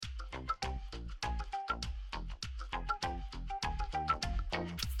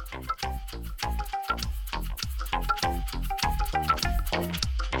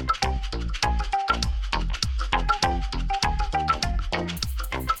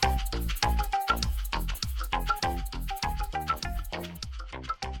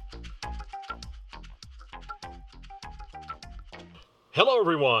Hello,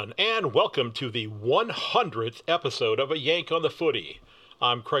 everyone, and welcome to the 100th episode of A Yank on the Footy.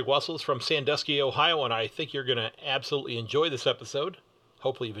 I'm Craig Wessels from Sandusky, Ohio, and I think you're going to absolutely enjoy this episode.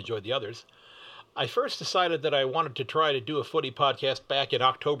 Hopefully you've enjoyed the others. I first decided that I wanted to try to do a footy podcast back in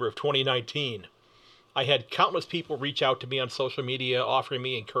October of 2019. I had countless people reach out to me on social media offering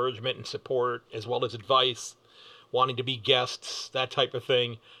me encouragement and support, as well as advice, wanting to be guests, that type of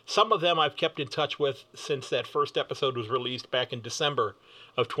thing. Some of them I've kept in touch with since that first episode was released back in December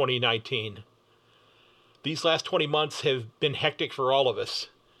of 2019. These last 20 months have been hectic for all of us,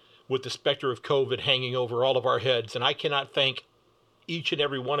 with the specter of COVID hanging over all of our heads, and I cannot thank each and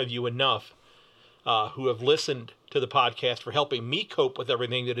every one of you enough who have listened to the podcast for helping me cope with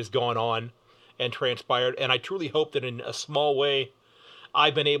everything that has gone on and transpired, and I truly hope that in a small way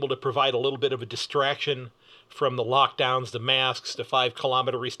I've been able to provide a little bit of a distraction from the lockdowns, the masks, the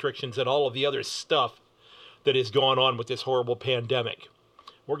 5-kilometer restrictions, and all of the other stuff that has gone on with this horrible pandemic.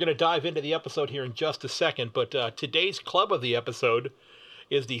 We're going to dive into the episode here in just a second, but today's club of the episode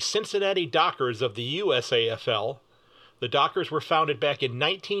is the Cincinnati Dockers of the USAFL. The Dockers were founded back in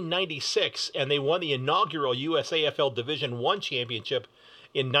 1996, and they won the inaugural USAFL Division I championship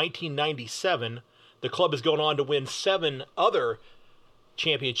in 1997. The club has gone on to win 7 other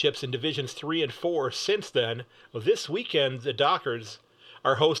championships in Divisions 3 and 4 since then. This weekend, the Dockers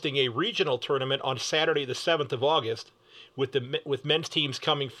are hosting a regional tournament on Saturday, the 7th of August, with men's teams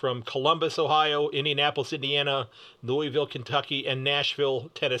coming from Columbus, Ohio, Indianapolis, Indiana, Louisville, Kentucky, and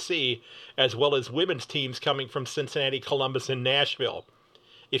Nashville, Tennessee, as well as women's teams coming from Cincinnati, Columbus, and Nashville.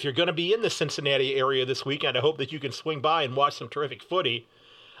 If you're going to be in the Cincinnati area this weekend, I hope that you can swing by and watch some terrific footy.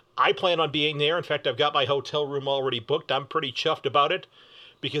 I plan on being there. In fact, I've got my hotel room already booked. I'm pretty chuffed about it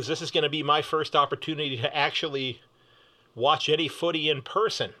because this is going to be my first opportunity to actually watch any footy in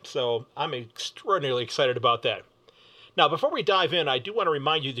person. So I'm extraordinarily excited about that. Now, before we dive in, I do want to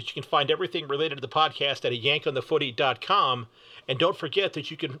remind you that you can find everything related to the podcast at ayankonthefooty.com. And don't forget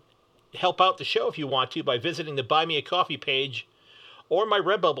that you can help out the show if you want to by visiting the Buy Me a Coffee page or my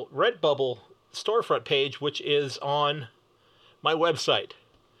Redbubble storefront page, which is on my website.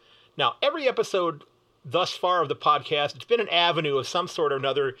 Now, every episode thus far of the podcast, it's been an avenue of some sort or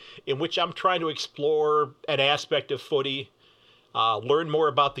another in which I'm trying to explore an aspect of footy, learn more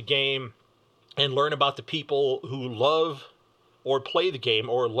about the game, and learn about the people who love or play the game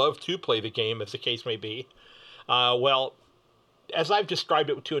or love to play the game, as the case may be. Well, as I've described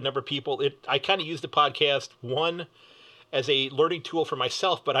it to a number of people, I kind of use the podcast, one, as a learning tool for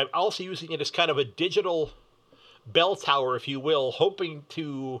myself, but I'm also using it as kind of a digital bell tower, if you will, hoping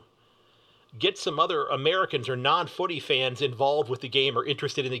to get some other Americans or non-footy fans involved with the game or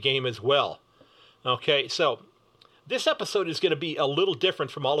interested in the game as well. Okay, so this episode is going to be a little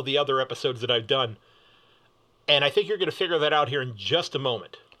different from all of the other episodes that I've done, and I think you're going to figure that out here in just a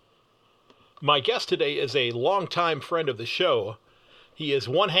moment. My guest today is a longtime friend of the show. He is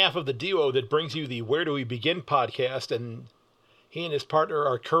one half of the duo that brings you the Where Do We Begin podcast, and he and his partner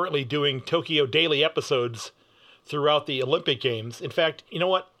are currently doing Tokyo Daily episodes throughout the Olympic Games. In fact, you know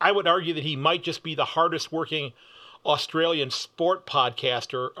what? I would argue that he might just be the hardest working Australian sport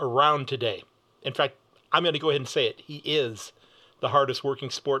podcaster around today. In fact, I'm going to go ahead and say it. He is the hardest working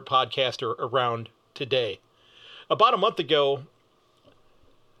sport podcaster around today. About a month ago,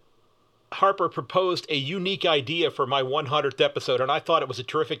 Harper proposed a unique idea for my 100th episode, and I thought it was a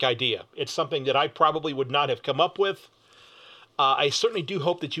terrific idea. It's something that I probably would not have come up with. I certainly do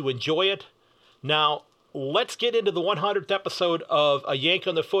hope that you enjoy it. Now, let's get into the 100th episode of A Yank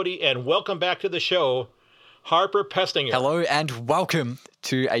on the Footy, and welcome back to the show, Harper Pestinger. Hello and welcome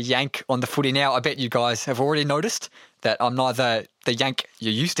to A Yank on the Footy. Now, I bet you guys have already noticed that I'm neither the yank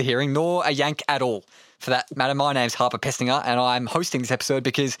you're used to hearing nor a yank at all. For that matter, my name's Harper Pestinger, and I'm hosting this episode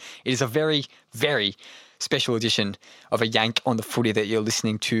because it is a very, very special edition of A Yank on the Footy that you're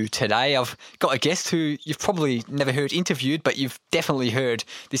listening to today. I've got a guest who you've probably never heard interviewed, but you've definitely heard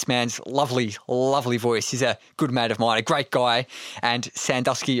this man's lovely, lovely voice. He's a good mate of mine, a great guy, and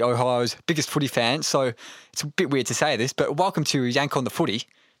Sandusky, Ohio's biggest footy fan. So it's a bit weird to say this, but welcome to A Yank on the Footy,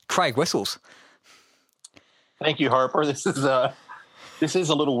 Craig Wessels. Thank you, Harper. This is a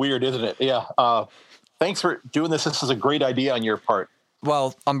little weird, isn't it? Yeah. Thanks for doing this. This is a great idea on your part.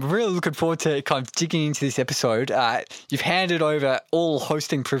 Well, I'm really looking forward to kind of digging into this episode. You've handed over all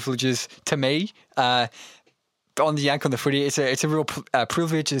hosting privileges to me on the Yank on the Footy. It's a real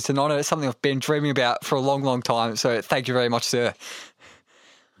privilege. It's an honour. It's something I've been dreaming about for a long, long time. So thank you very much, sir.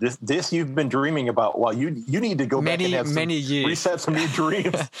 This you've been dreaming about. Well, you need to go back and have many years. Reset some new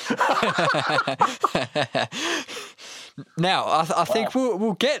dreams. Now, I think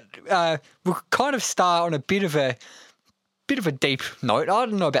we'll kind of start on a bit of bit of a deep note. I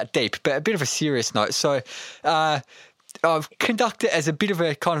don't know about deep, but a bit of a serious note. So I've conducted it as a bit of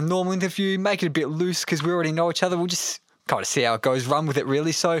a kind of normal interview, make it a bit loose because we already know each other. We'll just kind of see how it goes, run with it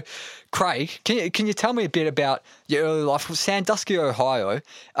really. So, Craig, can you tell me a bit about your early life? Sandusky, Ohio.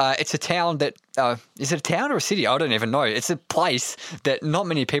 It's a town that, is it a town or a city? I don't even know. It's a place that not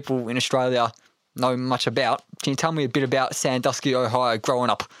many people in Australia know much about. Can you tell me a bit about Sandusky, Ohio, growing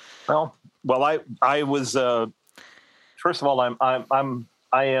up? Well, I was first of all, I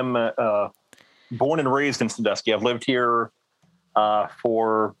am born and raised in Sandusky. I've lived here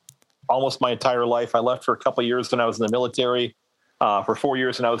for almost my entire life. I left for a couple of years when I was in the military, for 4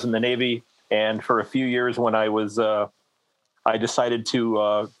 years when I was in the Navy, and for a few years when I was I decided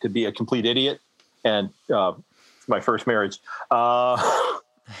to be a complete idiot, and my first marriage.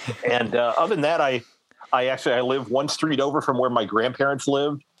 And other than that, I live one street over from where my grandparents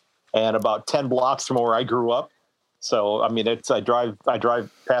lived, and about 10 blocks from where I grew up. So I mean, I drive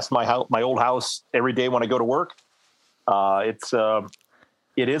past my old house every day when I go to work.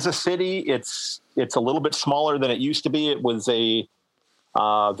 It is a city. It's a little bit smaller than it used to be. It was a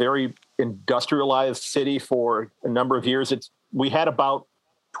very industrialized city for a number of years. We had about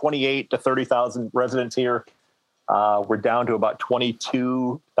 28 to 30,000 residents here. We're down to about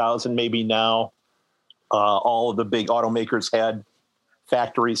 22,000 maybe now. All of the big automakers had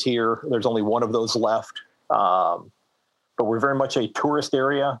factories here. There's only one of those left. But we're very much a tourist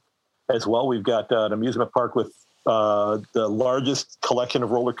area as well. We've got an amusement park with the largest collection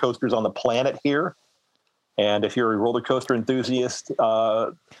of roller coasters on the planet here. And if you're a roller coaster enthusiast,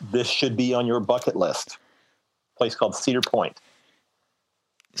 this should be on your bucket list. A place called Cedar Point.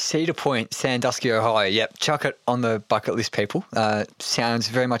 Cedar Point, Sandusky, Ohio. Yep, chuck it on the bucket list, people. Sounds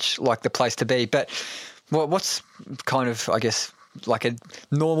very much like the place to be. But what's kind of, I guess, like a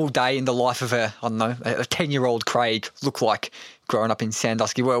normal day in the life of a 10-year-old Craig look like growing up in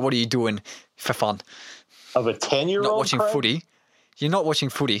Sandusky? What are you doing for fun? Of a 10-year-old Not watching Craig? footy. You're not watching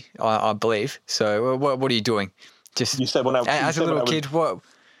footy, I believe. So what are you doing? Just You said when I as a little kid. What?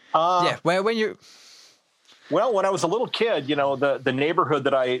 Yeah. When you. Well, when I was a little kid, the neighborhood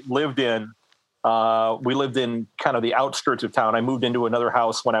that I lived in, we lived in kind of the outskirts of town. I moved into another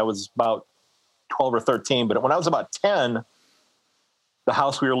house when I was about 12 or 13. But when I was about 10, the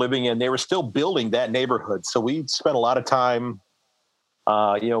house we were living in, they were still building that neighborhood. So we spent a lot of time,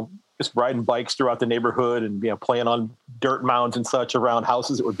 just riding bikes throughout the neighborhood and, playing on dirt mounds and such around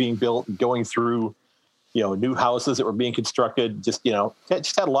houses that were being built and going through, new houses that were being constructed. Just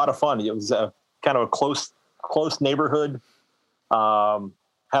had a lot of fun. It was kind of a close neighborhood.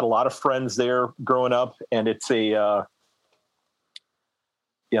 Had a lot of friends there growing up, and it's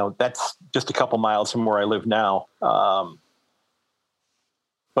that's just a couple miles from where I live now.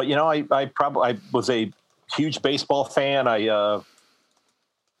 But I was a huge baseball fan. I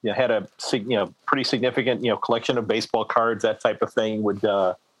had a pretty significant collection of baseball cards, that type of thing. Would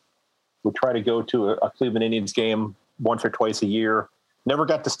try to go to a Cleveland Indians game once or twice a year. Never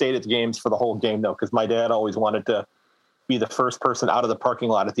got to stay at the games for the whole game though, because my dad always wanted to be the first person out of the parking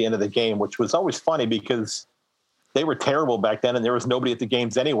lot at the end of the game, which was always funny because they were terrible back then and there was nobody at the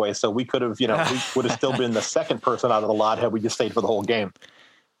games anyway. So we could have, we would have still been the second person out of the lot had we just stayed for the whole game.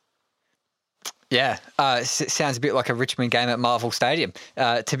 Yeah, sounds a bit like a Richmond game at Marvel Stadium,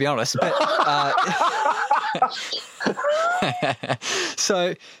 to be honest. But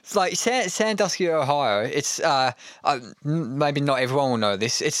so it's like Sandusky, Ohio. It's maybe not everyone will know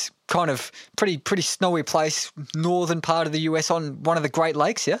this. It's kind of pretty snowy place, northern part of the US on one of the Great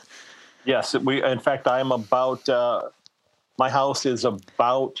Lakes. Yeah. Yes, in fact, I'm about. My house is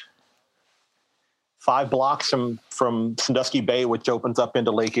about 5 blocks from Sandusky Bay, which opens up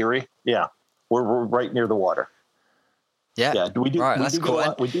into Lake Erie. Yeah. We're right near the water. Yeah. We do. Right,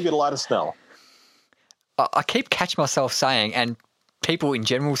 We do get a lot of snow. I keep catching myself saying, and people in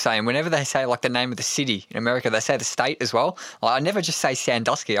general saying, whenever they say like the name of the city in America, they say the state as well. Like, I never just say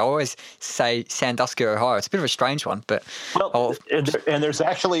Sandusky. I always say Sandusky, Ohio. It's a bit of a strange one, but and there's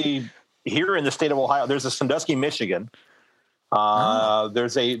actually here in the state of Ohio, there's a Sandusky, Michigan.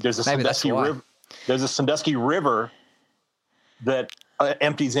 There's a Sandusky River. There's a Sandusky River that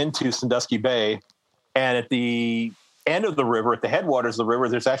empties into Sandusky Bay, and at the end of the river, at the headwaters of the river,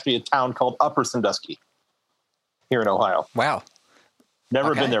 there's actually a town called Upper Sandusky here in Ohio. Wow.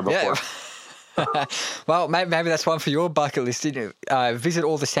 Never been there before. Yeah. Well, maybe that's one for your bucket list. Visit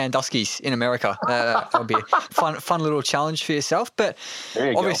all the Sanduskys in America. That'll be a fun little challenge for yourself. But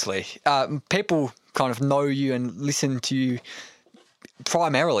obviously, people kind of know you and listen to you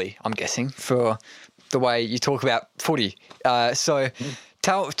primarily, I'm guessing, for the way you talk about footy. So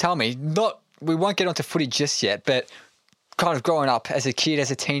tell me, we won't get onto footy just yet, but kind of growing up as a kid, as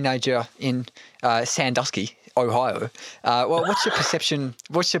a teenager in Sandusky, Ohio, what's your perception?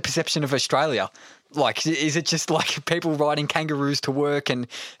 What's your perception of Australia? Like, is it just like people riding kangaroos to work and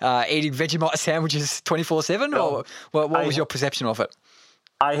eating Vegemite sandwiches 24/7, or what was your perception of it?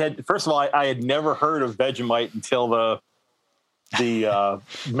 First of all, I had never heard of Vegemite until the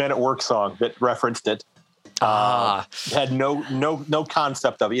Men at Work song that referenced it. Had no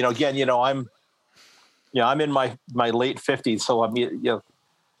concept of it. Again, I'm in my late 50s, so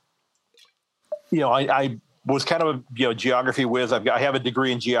I was kind of a geography whiz. I have a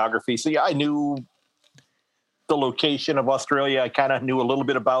degree in geography, so I knew the location of Australia. I kind of knew a little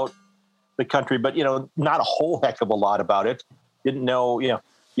bit about the country, but not a whole heck of a lot about it. Didn't know.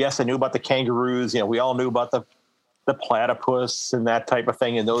 Yes, I knew about the kangaroos. We all knew about the platypus and that type of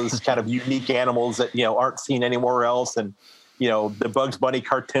thing, and those kind of unique animals that aren't seen anywhere else. And the Bugs Bunny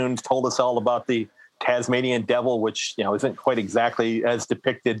cartoons told us all about the Tasmanian devil, which isn't quite exactly as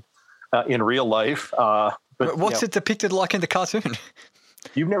depicted in real life. But what's it depicted like in the cartoon?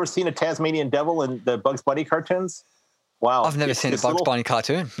 You've never seen a Tasmanian devil in the Bugs Bunny cartoons? Wow, I've never seen a Bugs Bunny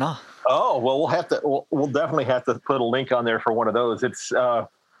cartoon. No. Oh well, we'll definitely have to put a link on there for one of those. It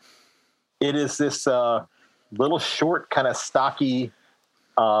is this little short, kind of stocky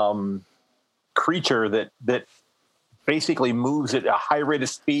creature that basically moves at a high rate of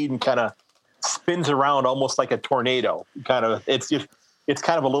speed and kind of spins around almost like a tornado. It's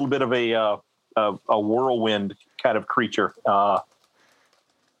kind of a little bit of a whirlwind kind of creature.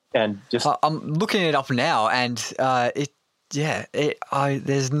 And just I'm looking it up now, and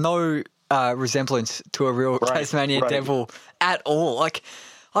there's no resemblance to a real Tasmanian devil at all. Like,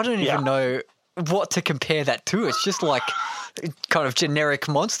 I don't even know what to compare that to. It's just like kind of generic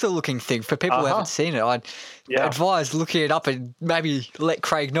monster looking thing. For people who haven't seen it, I'd advise looking it up and maybe let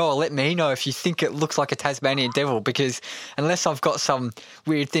Craig know or let me know if you think it looks like a Tasmanian devil, because unless I've got some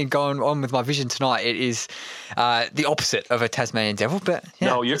weird thing going on with my vision tonight, it is the opposite of a Tasmanian devil. But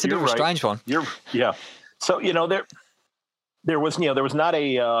it's a bit of a strange one. So there was not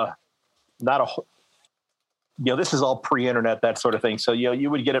a this is all pre-internet, that sort of thing. So,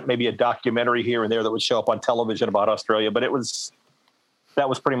 you would get maybe a documentary here and there that would show up on television about Australia, but that was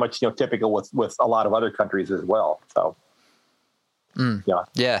pretty much, typical with a lot of other countries as well. So,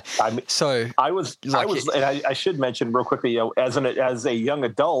 yeah. I should mention real quickly, as a young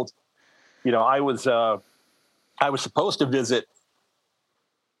adult, I was supposed to visit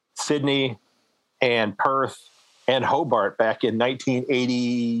Sydney and Perth and Hobart back in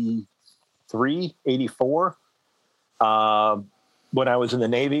 1983, 84. When I was in the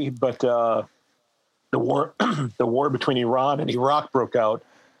Navy, but the war between Iran and Iraq broke out,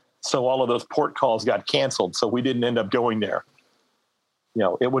 so all of those port calls got canceled. So we didn't end up going there.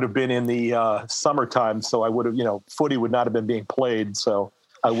 It would have been in the summertime, so I would have, footy would not have been being played, so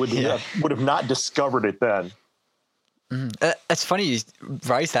I would have not discovered it then. It's funny you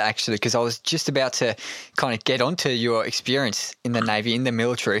raised that, actually, because I was just about to kind of get onto your experience in the Navy, in the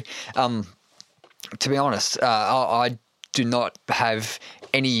military. To be honest, I do not have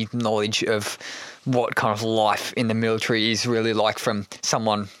any knowledge of what kind of life in the military is really like from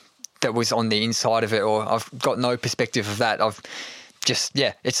someone that was on the inside of it, or I've got no perspective of that. I've just,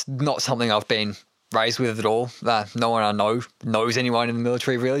 it's not something I've been raised with at all. No one I know knows anyone in the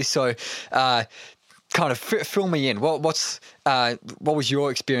military, really. So kind of fill me in. What was your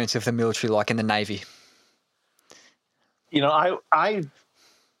experience of the military like in the Navy?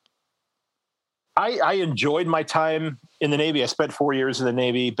 I enjoyed my time in the Navy. I spent 4 years in the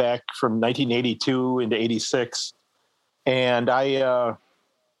Navy back from 1982 into 86. And I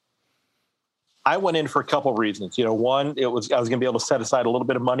went in for a couple of reasons. One, I was going to be able to set aside a little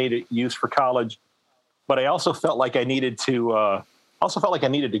bit of money to use for college, but I also felt like I needed to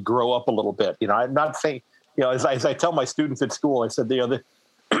grow up a little bit. I'm not saying, as I tell my students at school, I said,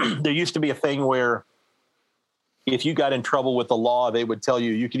 there used to be a thing where if you got in trouble with the law, they would tell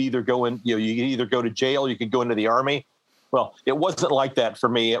you could either go in, you could either go to jail, you could go into the Army. Well, it wasn't like that for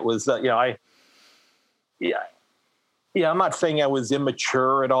me. It was, I'm not saying I was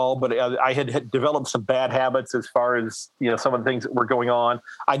immature at all, but I had developed some bad habits as far as, some of the things that were going on.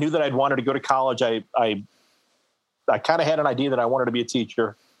 I knew that I'd wanted to go to college. I kind of had an idea that I wanted to be a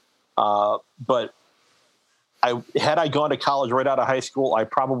teacher. But had I gone to college right out of high school, I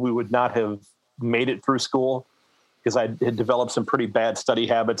probably would not have made it through school, because I had developed some pretty bad study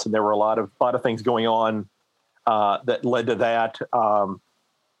habits, and there were a lot of things going on that led to that. I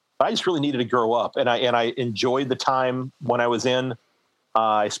just really needed to grow up, and I enjoyed the time when I was in.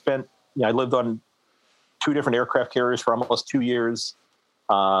 I lived on 2 different aircraft carriers for almost 2 years,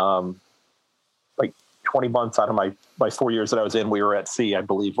 like 20 months out of my 4 years that I was in, we were at sea, I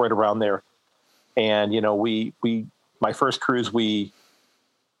believe, right around there. And, my first cruise, we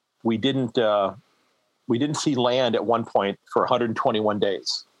didn't see land at one point for 121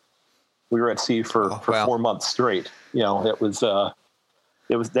 days. We were at sea for 4 months straight. That was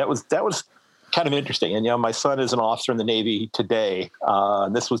kind of interesting. And, my son is an officer in the Navy today.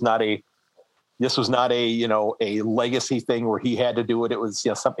 This was not a a legacy thing where he had to do it. It was,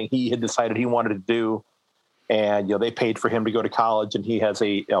 something he had decided he wanted to do. And, they paid for him to go to college, and he has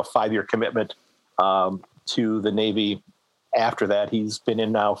a 5-year commitment to the Navy. After that, he's been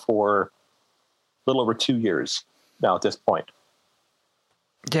in now for a little over 2 years now at this point.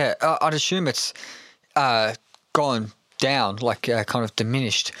 Yeah, I'd assume it's gone down, kind of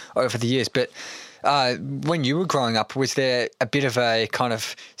diminished over the years. But when you were growing up, was there a bit of a kind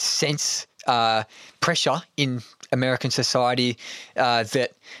of sense, pressure in American society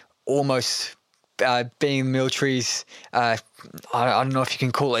that almost being in the military's, I don't know if you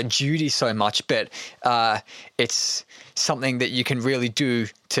can call it a duty so much, but it's something that you can really do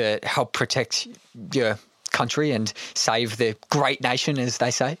to help protect your country and save the great nation, as they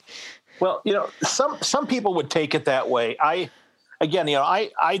say? Well, some people would take it that way. I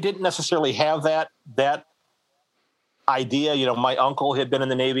didn't necessarily have that idea. My uncle had been in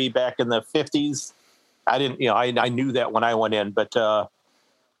the Navy back in the 50s. I didn't, I knew that when I went in, but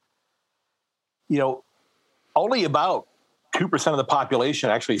only about 2% of the population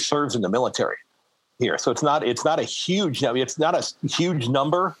actually serves in the military here. So it's not a huge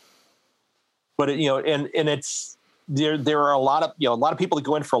number, but it's, there are a lot of people that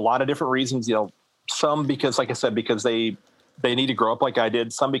go in for a lot of different reasons, some because, like I said, because they need to grow up like I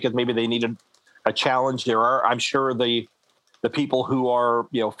did, some because maybe they needed a challenge. There are, I'm sure, the people who are,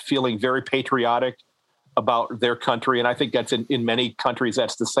 feeling very patriotic about their country. And I think that's in many countries,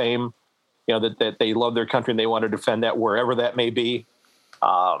 that's the same, that they love their country and they want to defend that wherever that may be.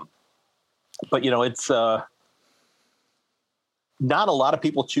 But, it's not a lot of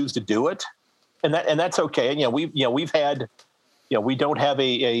people choose to do it. And that's okay. And, we've had, we don't have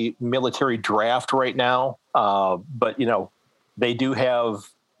a military draft right now. But, they do have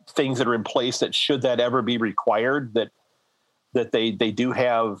things that are in place that should that ever be required, that they do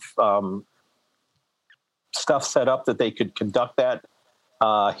have stuff set up that they could conduct that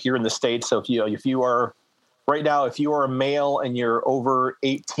here in the States. So if you are right now, if you are a male and you're over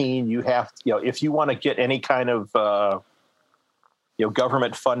 18, you have, if you want to get any kind of,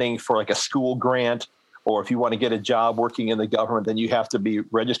 government funding for like a school grant, or if you want to get a job working in the government, then you have to be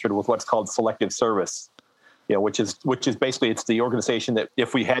registered with what's called selective service, which is basically, it's the organization that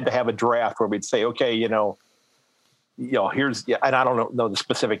if we had to have a draft where we'd say, okay, here's, and I don't know the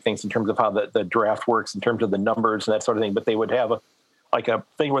specific things in terms of how the draft works in terms of the numbers and that sort of thing, but they would have a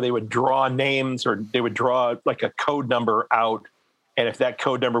thing where they would draw names, or they would draw like a code number out. And if that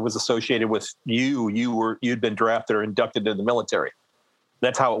code number was associated with you'd been drafted or inducted into the military.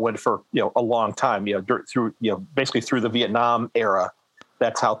 That's how it went for, a long time, through, basically through the Vietnam era.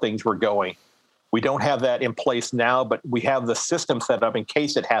 That's how things were going. We don't have that in place now, but we have the system set up in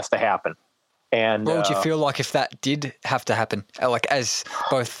case it has to happen. And what would you feel like if that did have to happen, like as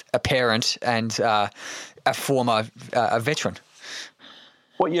both a parent and a former a veteran?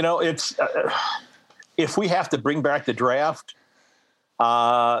 Well, it's if we have to bring back the draft,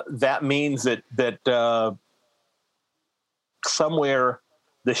 that means that somewhere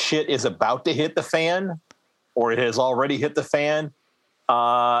the shit is about to hit the fan, or it has already hit the fan,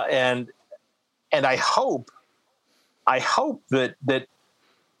 and I hope that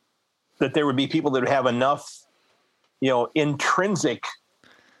there would be people that would have enough, intrinsic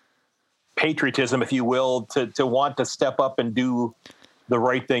patriotism, if you will, to want to step up and do the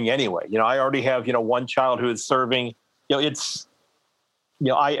right thing anyway. I already have, one child who is serving. I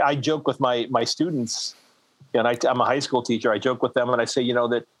joke with my students, and I'm a high school teacher. I joke with them and I say,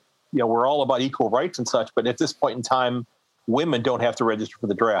 that, we're all about equal rights and such, but at this point in time, women don't have to register for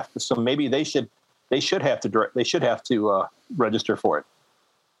the draft. So maybe they should have to register for it.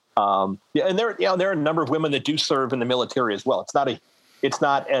 And there are a number of women that do serve in the military as well. It's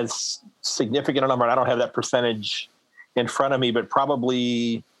not as significant a number. I don't have that percentage in front of me, but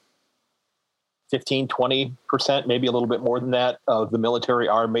probably 15, 20%, maybe a little bit more than that, of the military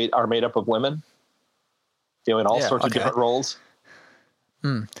are made up of women, in all sorts of different roles.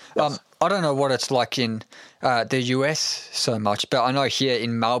 Yes. I don't know what it's like in the US so much, but I know here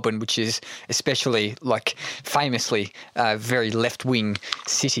in Melbourne, which is especially famously a very left-wing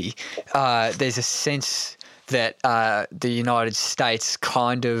city, there's a sense that the United States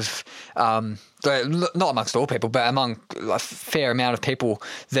kind of, not amongst all people, but among a fair amount of people,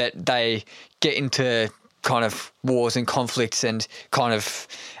 that they get into kind of wars and conflicts and kind of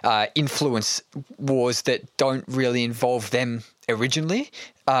influence wars that don't really involve them originally,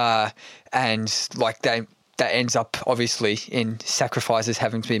 and like that ends up obviously in sacrifices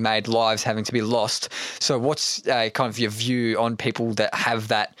having to be made, lives having to be lost. So what's kind of your view on people that have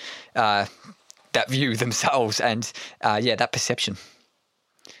that view themselves and that perception?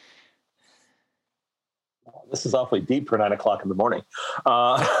 This is awfully deep for 9 o'clock in the morning.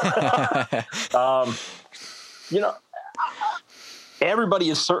 Everybody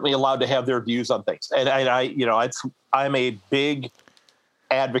is certainly allowed to have their views on things. And I'm a big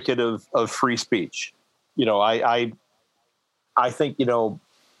advocate of free speech. I think,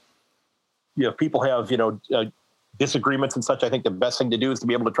 people have, disagreements and such. I think the best thing to do is to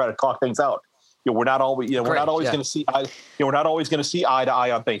be able to try to talk things out. We're not always, we're not always going to see eye, we're not always going to see eye to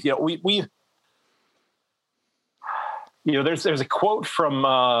eye on things. There's a quote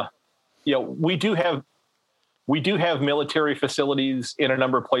from, we do have military facilities in a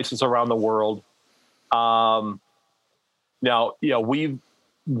number of places around the world.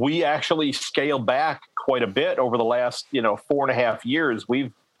 We actually scaled back quite a bit over the last, 4.5 years.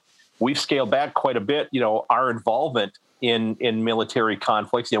 We've scaled back quite a bit, our involvement in military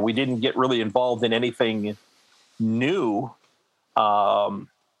conflicts. We didn't get really involved in anything new.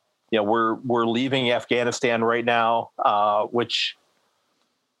 We're leaving Afghanistan right now, which,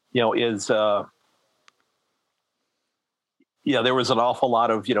 is, there was an awful lot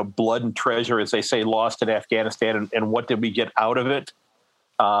of, blood and treasure, as they say, lost in Afghanistan. And what did we get out of it?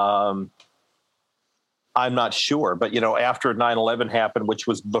 I'm not sure. But, after 9/11 happened, which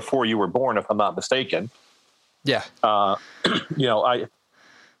was before you were born, if I'm not mistaken. Yeah. As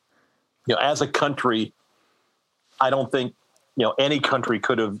a country, I don't think, any country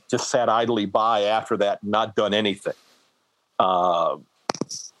could have just sat idly by after that and not done anything.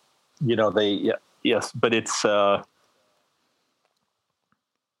 Yes, but it's,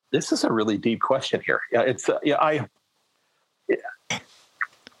 this is a really deep question here. Yeah, it's,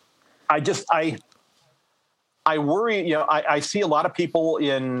 I worry, I see a lot of people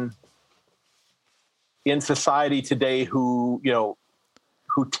in society today who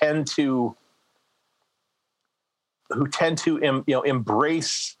tend to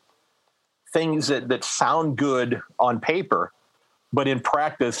embrace things that sound good on paper, but in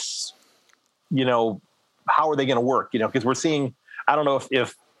practice, how are they going to work? Because we're seeing, I don't know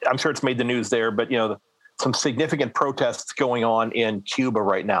if I'm sure it's made the news there, but some significant protests going on in Cuba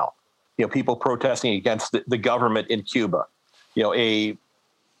right now. People protesting against the government in Cuba. A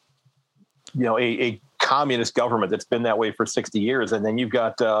communist government that's been that way for 60 years, and then you've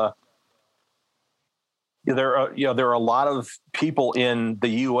got. There are a lot of people in the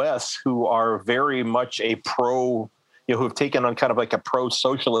U.S. who are very much a who have taken on kind of like a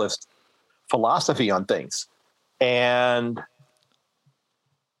pro-socialist philosophy on things. And,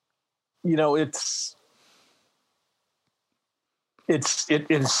 it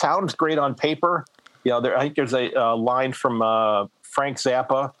sounds great on paper. I think there's a line from Frank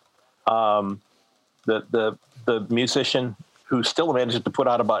Zappa, the musician, who still manages to put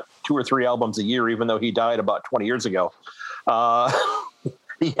out about 2 or 3 albums a year, even though he died about 20 years ago.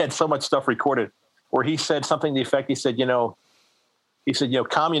 He had so much stuff recorded where he said something to the effect, he said,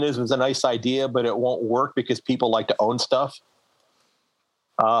 communism is a nice idea, but it won't work because people like to own stuff.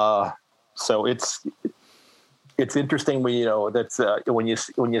 So it's interesting when, that's when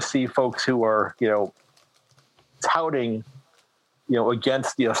you see folks who are, touting,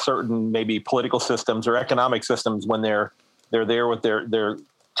 against, certain maybe political systems or economic systems when they're there with their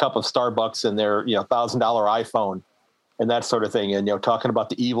cup of Starbucks and their $1,000 iPhone and that sort of thing, and talking about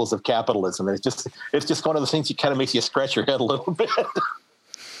the evils of capitalism. And it's just one of those things that kind of makes you scratch your head a little bit.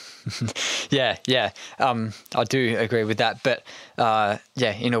 Yeah. I do agree with that. But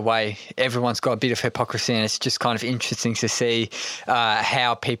in a way, everyone's got a bit of hypocrisy, and it's just kind of interesting to see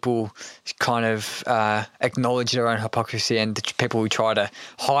how people kind of acknowledge their own hypocrisy and the people who try to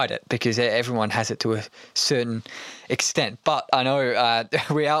hide it, because everyone has it to a certain extent. But I know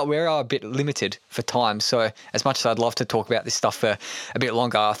we are a bit limited for time. So as much as I'd love to talk about this stuff for a bit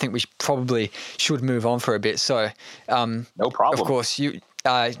longer, I think we probably should move on for a bit. So no problem. Of course, the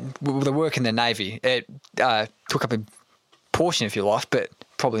work in the Navy, it took up a portion of your life, but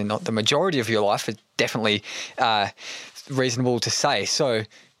probably not the majority of your life. It's definitely reasonable to say. So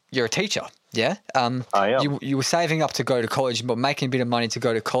you're a teacher, yeah? I am. You were saving up to go to college, but making a bit of money to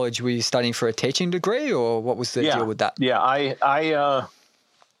go to college. Were you studying for a teaching degree, or what was the deal with that? Yeah, I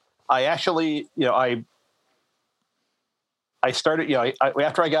actually, I started,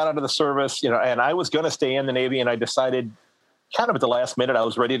 after I got out of the service, and I was going to stay in the Navy, and I decided, kind of at the last minute. I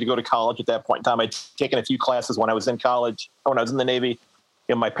was ready to go to college at that point in time. I'd taken a few classes when I was in college, when I was in the Navy.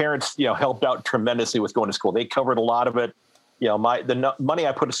 And my parents, helped out tremendously with going to school. They covered a lot of it. The money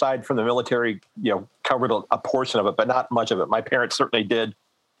I put aside from the military, covered a portion of it, but not much of it. My parents certainly did.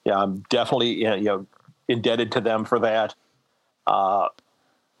 Yeah, I'm definitely, indebted to them for that. I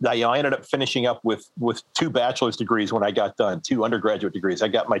ended up finishing up with 2 bachelor's degrees when I got done, 2 undergraduate degrees. I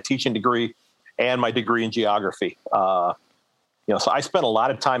got my teaching degree and my degree in geography. So I spent a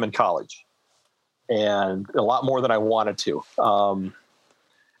lot of time in college, and a lot more than I wanted to.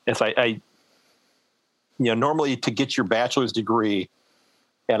 As I normally to get your bachelor's degree,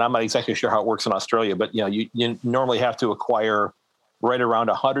 and I'm not exactly sure how it works in Australia, but you normally have to acquire right around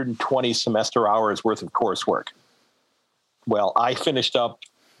 120 semester hours worth of coursework. Well, I finished up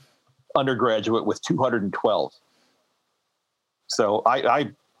undergraduate with 212. So I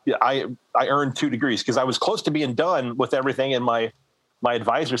earned 2 degrees because I was close to being done with everything. And my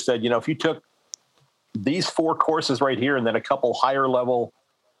advisor said, if you took these 4 courses right here and then a couple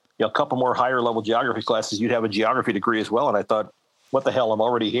more higher level geography classes, you'd have a geography degree as well. And I thought, what the hell? I'm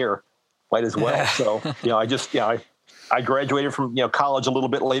already here. Might as well. So, I graduated from, college a little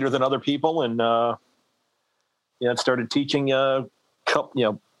bit later than other people, and, started teaching,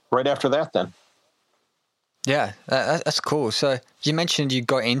 right after that then. Yeah, that's cool. So you mentioned you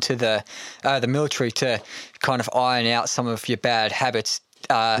got into the military to kind of iron out some of your bad habits.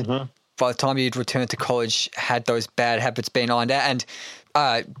 By the time you'd returned to college, had those bad habits been ironed out? And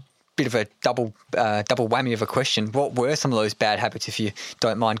bit of a double whammy of a question. What were some of those bad habits, if you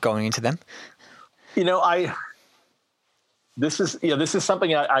don't mind going into them? This is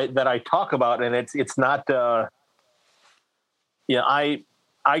something that I talk about, and it's not.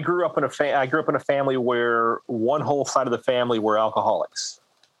 I grew up in a family where one whole side of the family were alcoholics.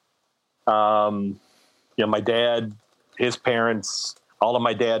 My dad, his parents, all of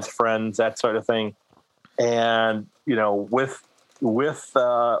my dad's friends, that sort of thing, and with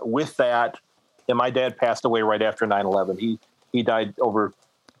that, and my dad passed away right after 9/11. He died over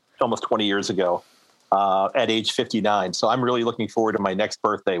almost 20 years ago. At age 59. So I'm really looking forward to my next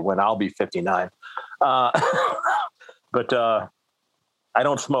birthday when I'll be 59. But I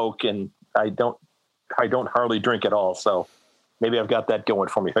don't smoke, and I don't hardly drink at all. So maybe I've got that going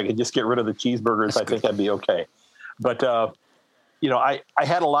for me. If I could just get rid of the cheeseburgers, I think I'd be okay. But, I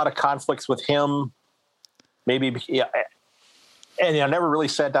had a lot of conflicts with him. Maybe, and I never really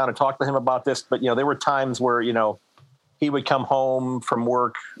sat down and talked to him about this, but, there were times where, he would come home from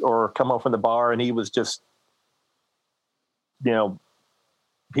work or come home from the bar, and he was just, he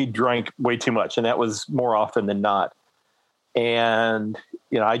drank way too much, and that was more often than not. And,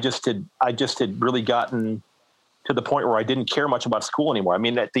 I just had really gotten to the point where I didn't care much about school anymore. I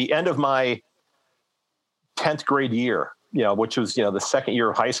mean, at the end of my 10th grade year, which was, the second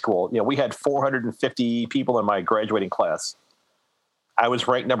year of high school, we had 450 people in my graduating class. I was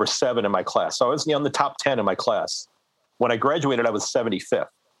ranked number 7 in my class. So I was, in the top 10 in my class. When I graduated, I was 75th.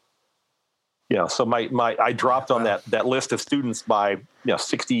 So I dropped on that list of students by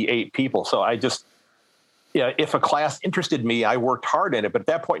 68 people. So I just, if a class interested me, I worked hard in it. But at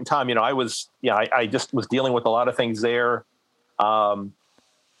that point in time, I just was dealing with a lot of things there.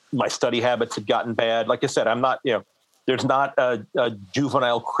 My study habits had gotten bad. Like I said, I'm not, there's not a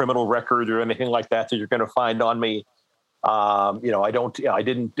juvenile criminal record or anything like that you're going to find on me.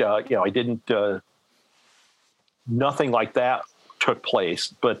 Nothing like that took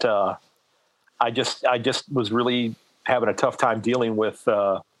place, but I just was really having a tough time dealing with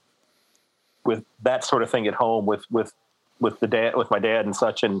that sort of thing at home with my dad and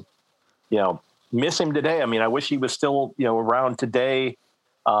such, and miss him today. I mean, I wish he was still around today,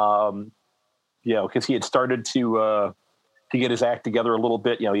 because he had started to get his act together a little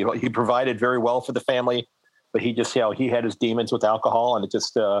bit. He provided very well for the family, but he just he had his demons with alcohol, and it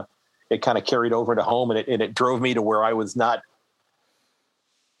just it kind of carried over to home, and it drove me to where I was not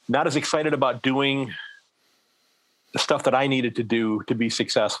as excited about doing the stuff that I needed to do to be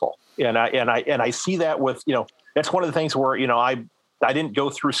successful. And I see that with, that's one of the things where, I didn't go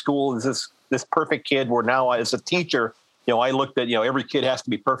through school as this perfect kid, where now as a teacher, I looked at, every kid has to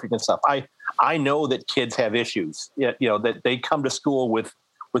be perfect and stuff. I know that kids have issues, that they come to school with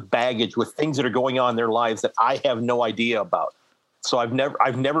baggage, with things that are going on in their lives that I have no idea about. So I've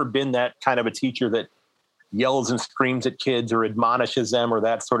never been that kind of a teacher that yells and screams at kids or admonishes them or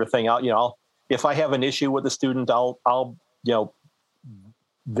that sort of thing. If I have an issue with a student,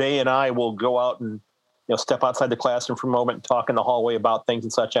 they and I will go out and, step outside the classroom for a moment and talk in the hallway about things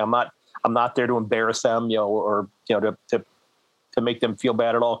and such. I'm not there to embarrass them, or to make them feel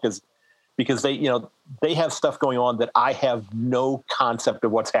bad at all. Cause because they have stuff going on that I have no concept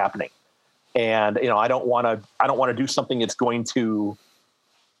of what's happening. And, I don't want to do something that's going to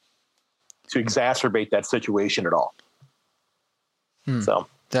exacerbate that situation at all. So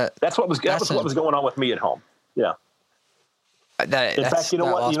that's what was going on with me at home. Yeah. In fact, you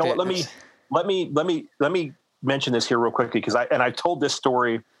know what? Let me mention this here real quickly, because I told this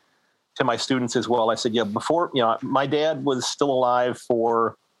story to my students as well. I said, before, my dad was still alive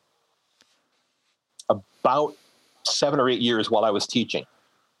for about 7 or 8 years while I was teaching.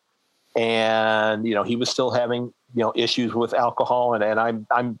 And, he was still having, issues with alcohol, and I'm,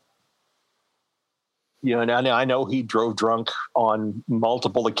 and I know he drove drunk on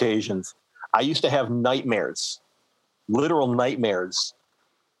multiple occasions. I used to have nightmares, literal nightmares,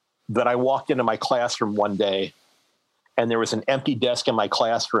 that I walked into my classroom one day and there was an empty desk in my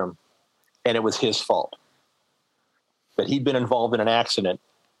classroom, and it was his fault. That he'd been involved in an accident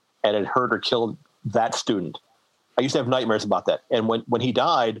and had hurt or killed that student. I used to have nightmares about that. And when he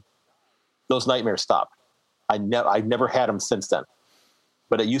died, those nightmares stopped. I've never had them since then.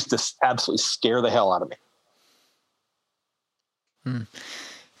 But it used to absolutely scare the hell out of me.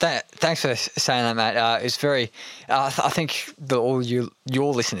 Thanks for saying that, Matt. It's very. I think that all your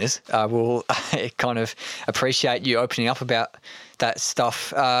listeners will kind of appreciate you opening up about that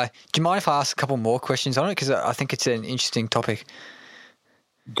stuff. Do you mind if I ask a couple more questions on it? Because I think it's an interesting topic.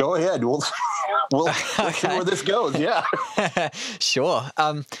 Go ahead. We'll see where this goes. Yeah. Sure.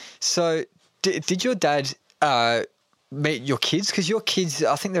 So, did your dad meet your kids? Because your kids,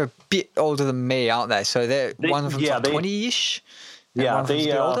 I think they're a bit older than me, aren't they? So one of them's like 20-ish. Yeah,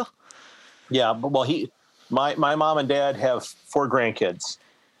 they older. Yeah, well, my mom and dad have 4 grandkids.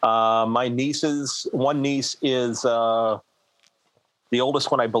 My nieces, one niece is the oldest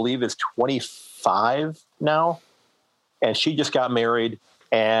one, I believe, is 25 now, and she just got married.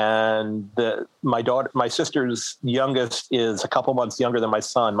 And my sister's youngest is a couple months younger than my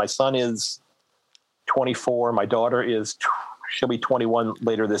son. My son is 24. My daughter she'll be 21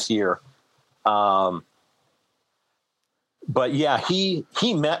 later this year. But yeah, he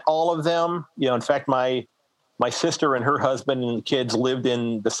met all of them. In fact, my sister and her husband and kids lived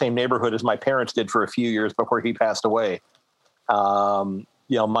in the same neighborhood as my parents did for a few years before he passed away. My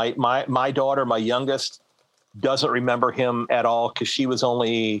daughter, my youngest, doesn't remember him at all because she was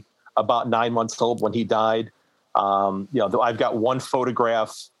only about 9 months old when he died. I've got one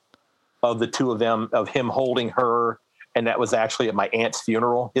photograph of the two of them, of him holding her, and that was actually at my aunt's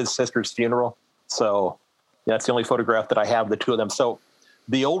funeral, his sister's funeral. So that's the only photograph that I have of the two of them. So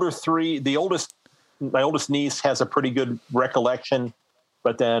my oldest niece has a pretty good recollection,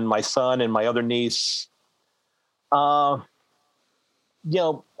 but then my son and my other niece,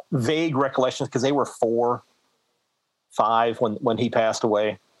 vague recollections because they were 4, 5 when he passed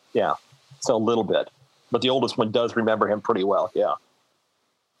away. Yeah. So a little bit, but the oldest one does remember him pretty well. Yeah.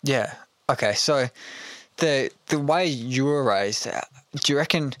 Yeah. Okay. So the way you were raised, do you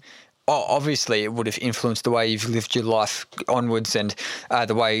reckon, obviously it would have influenced the way you've lived your life onwards, and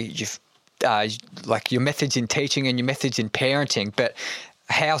the way you've, like your methods in teaching and your methods in parenting, but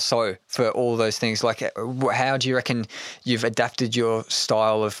how so for all those things? Like, how do you reckon you've adapted your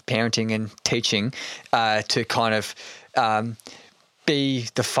style of parenting and teaching to kind of be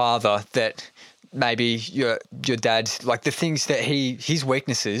the father that maybe your dad, like the things that his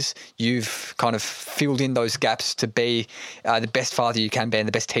weaknesses, you've kind of filled in those gaps to be the best father you can be and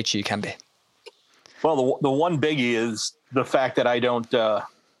the best teacher you can be? Well, the one biggie is the fact that I don't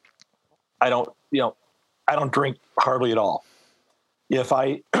drink hardly at all. If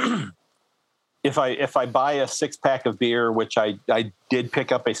I buy a 6-pack of beer, which I did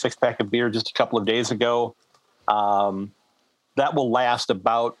pick up a 6-pack of beer just a couple of days ago, that will last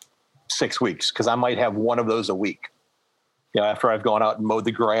about 6 weeks because I might have one of those a week. After I've gone out and mowed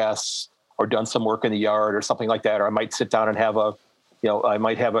the grass or done some work in the yard or something like that, or I might sit down and have a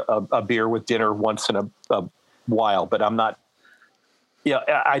beer with dinner once in a while. But I'm not.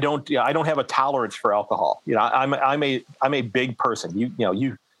 I don't have a tolerance for alcohol. I'm a big person.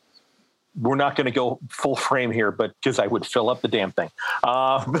 We're not going to go full frame here, but because I would fill up the damn thing.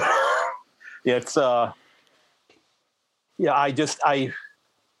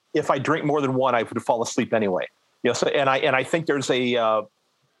 If I drink more than one, I would fall asleep anyway. So, and I think there's to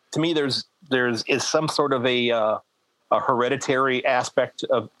me, there's some sort of a hereditary aspect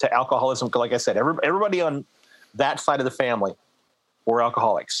to alcoholism. Like I said, everybody on that side of the family were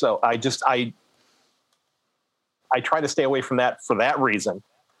alcoholics. So I try to stay away from that for that reason.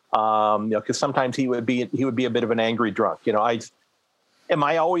 Because sometimes he would be a bit of an angry drunk. Am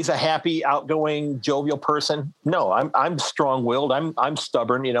I always a happy, outgoing, jovial person? No, I'm strong-willed. I'm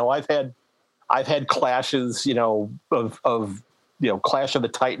stubborn. I've had I've had clashes, of clash of the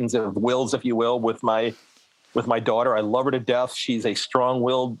titans of wills, if you will, with my daughter. I love her to death. She's a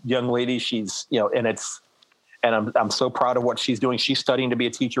strong-willed young lady. She's, and I'm so proud of what she's doing. She's studying to be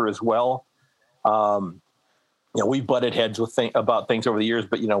a teacher as well. We've butted heads about things over the years,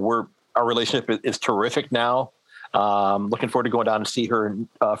 but our relationship is terrific now. Looking forward to going down and see her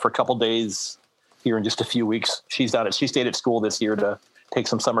for a couple days here in just a few weeks. She stayed at school this year to take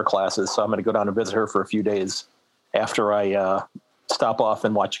some summer classes, so I'm going to go down and visit her for a few days after I stop off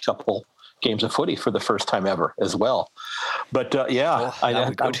and watch a couple games of footy for the first time ever as well. But I'm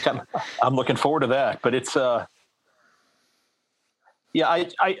looking forward to that. But it's as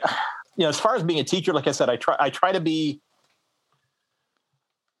far as being a teacher, like I said, I try to be.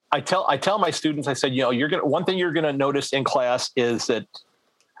 I tell my students, I said, one thing you're gonna notice in class is that,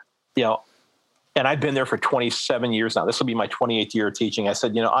 and I've been there for 27 years now. This will be my 28th year of teaching. I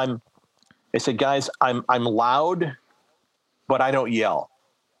said, guys, I'm loud, but I don't yell.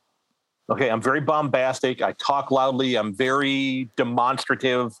 Okay, I'm very bombastic. I talk loudly. I'm very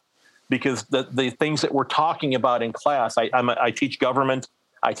demonstrative, because the things that we're talking about in class, I teach government.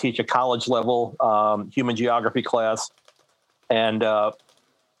 I teach a college level human geography class, and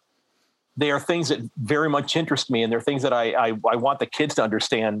they are things that very much interest me, and they're things that I want the kids to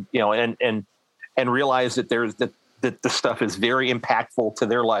understand, and realize that that this stuff is very impactful to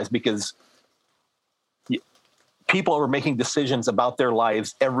their lives, because people are making decisions about their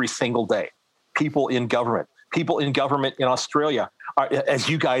lives every single day. People in government in Australia, as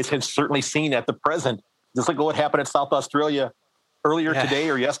you guys have certainly seen at the present, just like what happened in South Australia earlier today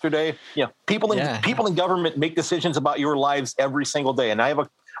or yesterday. People in government make decisions about your lives every single day. And I have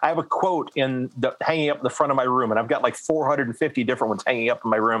a quote hanging up in the front of my room, and I've got like 450 different ones hanging up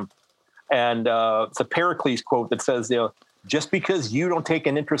in my room. And it's a Pericles quote that says, just because you don't take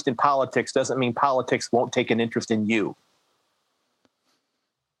an interest in politics doesn't mean politics won't take an interest in you.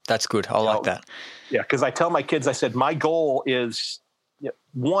 That's good. I like that. Yeah, because I tell my kids, I said, my goal is,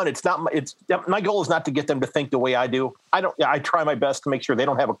 one, my goal is not to get them to think the way I do. I try my best to make sure they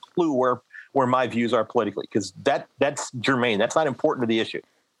don't have a clue where my views are politically, because that's germane. That's not important to the issue.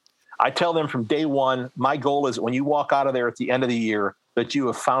 I tell them from day one, my goal is when you walk out of there at the end of the year, that you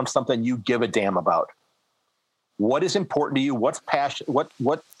have found something you give a damn about. What is important to you? What's passion? What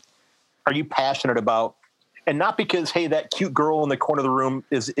are you passionate about? And not because, hey, that cute girl in the corner of the room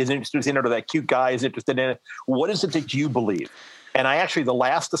is interested in it, or that cute guy is interested in it. What is it that you believe? And the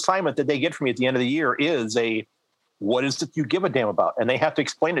last assignment that they get from me at the end of the year is what is it you give a damn about? And they have to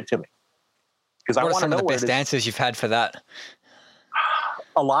explain it to me, because I want to know what are some of the best answers you've had for that.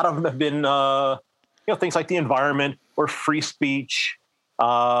 A lot of them have been, things like the environment or free speech.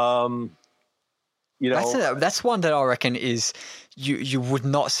 That's one that I reckon is you would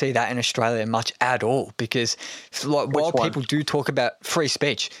not see that in Australia much at all, because while people do talk about free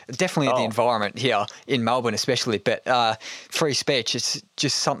speech, definitely the environment here in Melbourne especially, but free speech, it's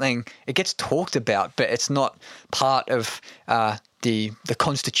just something, it gets talked about, but it's not part of the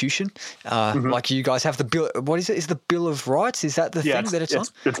Constitution. Like you guys have the bill. What is it? Is the Bill of Rights? Is that the thing that it's on?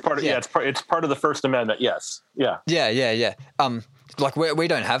 It's part of it's part of the First Amendment. Yes. Yeah. Yeah. Like we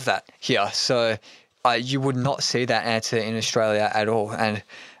don't have that here, so you would not see that answer in Australia at all. And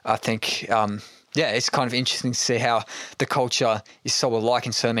I think it's kind of interesting to see how the culture is so alike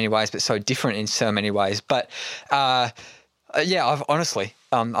in so many ways, but so different in so many ways. But I've honestly,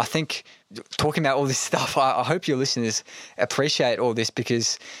 I think talking about all this stuff, I hope your listeners appreciate all this,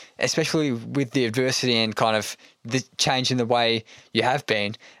 because especially with the adversity and kind of the change in the way you have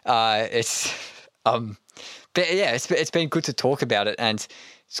been, it's been good to talk about it, and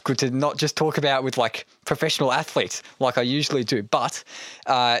it's good to not just talk about with like professional athletes like I usually do, but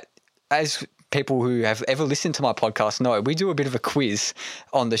as people who have ever listened to my podcast know, we do a bit of a quiz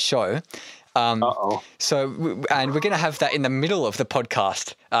on the show. So, and we're going to have that in the middle of the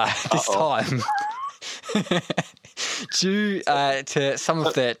podcast this time, due to some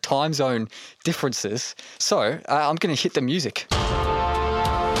of the time zone differences. So, I'm going to hit the music.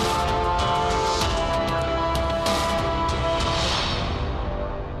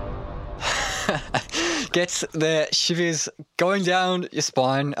 Gets the shivers going down your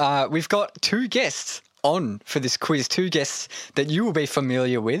spine. We've got two guests on for this quiz, two guests that you will be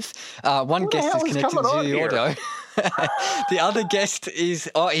familiar with. One guest is connected to the audio. The other guest he's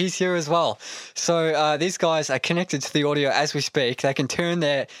here as well. So these guys are connected to the audio as we speak. They can turn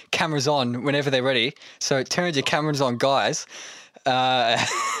their cameras on whenever they're ready. So turn your cameras on, guys.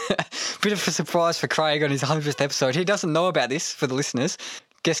 Bit of a surprise for Craig on his 100th episode. He doesn't know about this, for the listeners.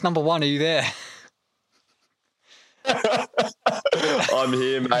 Guest number one, are you there? I'm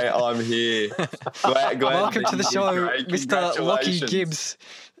here, mate. I'm here. Glad Welcome to the show, Craig. Mr. Lockie Congratulations. Gibbs.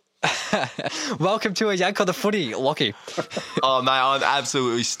 Welcome to a Yank on the Footy, Lockie. Oh, mate, I'm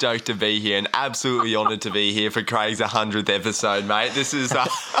absolutely stoked to be here and absolutely honoured to be here for Craig's 100th episode, mate. This is,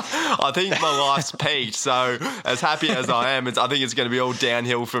 I think my life's peaked, so as happy as I am, I think it's going to be all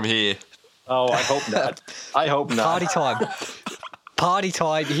downhill from here. Oh, I hope not. I hope not. Party time. Party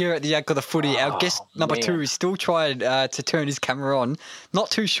time here at the Yank on the Footy. Our guest number 2 is still trying to turn his camera on. Not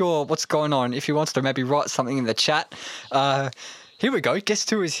too sure what's going on. If he wants to maybe write something in the chat. Here we go. Guest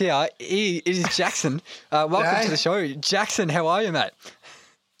 2 is here. It is Jackson. Welcome to the show. Jackson, how are you, mate?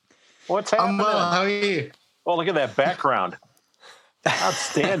 What's happening? I'm well. How are you? Oh, look at that background.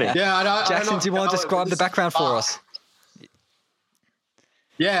 Outstanding. Yeah, I know. Jackson, do you want to describe the background for us?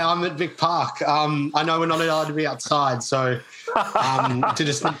 Yeah, I'm at Vic Park. I know we're not allowed to be outside, so to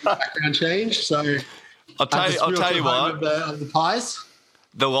just let the background change. So I'll tell you what. Of the pies.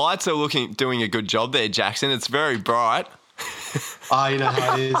 The lights are doing a good job there, Jackson. It's very bright. Oh, you know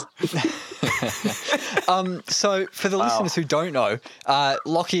how it is. So for the listeners who don't know,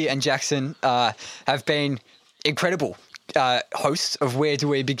 Lockie and Jackson have been incredible hosts of Where Do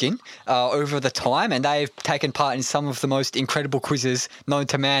We Begin over the time, and they've taken part in some of the most incredible quizzes known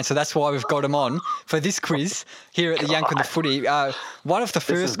to man. So that's why we've got them on for this quiz here at the Yank on the Footy. One of the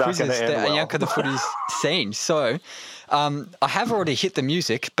first quizzes that a Yank on the Footy's seen. So I have already hit the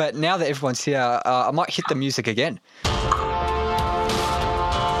music, but now that everyone's here, I might hit the music again.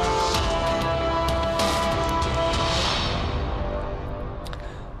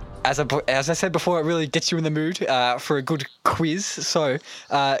 As I said before, it really gets you in the mood for a good quiz. So,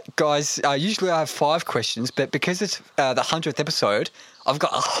 guys, usually I have 5 questions, but because it's the 100th episode, I've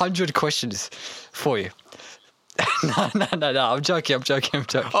got 100 questions for you. No, I'm joking. I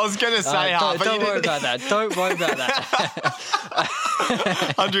was going to say don't worry about that. Don't worry about that.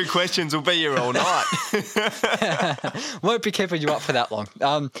 100 questions will be here all night. Won't be keeping you up for that long.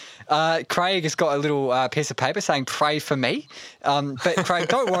 Craig has got a little piece of paper saying "pray for me," but Craig,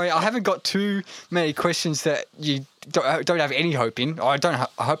 don't worry. I haven't got too many questions that you don't have any hope in. I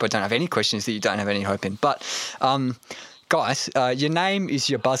hope I don't have any questions that you don't have any hope in. But guys, your name is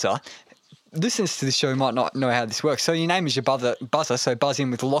your buzzer. Listeners to the show might not know how this works. So your name is your buzzer, so buzz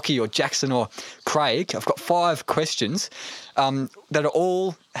in with Lockie or Jackson or Craig. I've got 5 questions that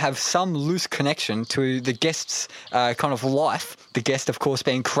all have some loose connection to the guest's kind of life, the guest, of course,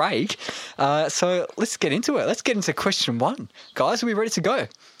 being Craig. So let's get into it. Let's get into question 1. Guys, are we ready to go?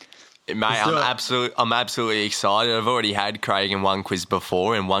 Mate, I'm absolutely excited. I've already had Craig in one quiz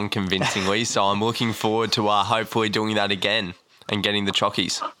before and won convincingly, so I'm looking forward to hopefully doing that again and getting the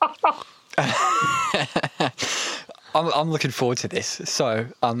chockies. I'm looking forward to this. So,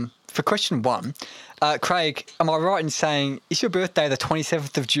 for question 1, Craig, am I right in saying, is your birthday the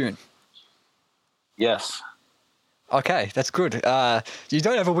 27th of June? Yes. Okay, that's good. You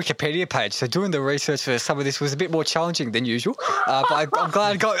don't have a Wikipedia page, so doing the research for some of this was a bit more challenging than usual. But I'm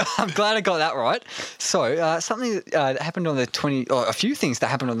glad I got that right. So something that happened on a few things that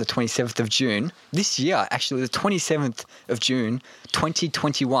happened on the 27th of June this year. Actually, the 27th of June,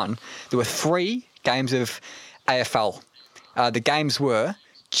 2021. There were 3 games of AFL. The games were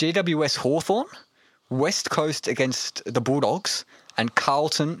GWS Hawthorn, West Coast against the Bulldogs, and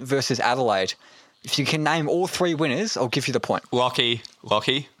Carlton versus Adelaide. If you can name all 3 winners, I'll give you the point. Lockie.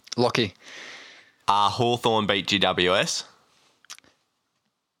 Hawthorn beat GWS.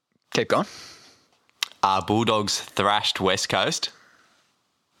 Keep going. Bulldogs thrashed West Coast.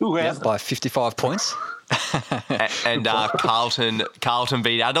 Who has by 55 points. And Carlton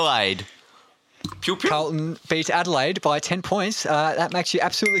beat Adelaide. Pew, pew. Carlton beat Adelaide by 10 points. That makes you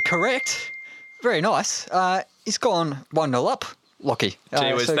absolutely correct. Very nice. It's gone 1-0 up, Lockie.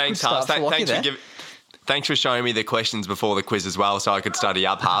 Gee whiz, so thanks, good Harps. start for Lockie Thanks for showing me the questions before the quiz as well so I could study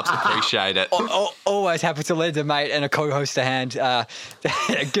up, Harps. Appreciate it. Always happy to lend a mate and a co-host a hand.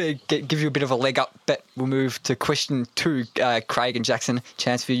 Give you a bit of a leg up, but we'll move to question 2, Craig and Jackson.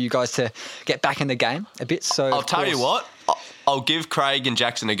 Chance for you guys to get back in the game a bit. So I'll tell you what, I'll give Craig and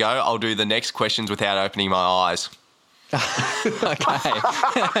Jackson a go. I'll do the next questions without opening my eyes. Okay.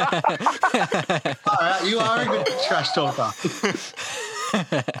 All right, you are a good trash talker.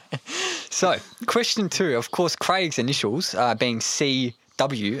 So, question 2, of course, Craig's initials being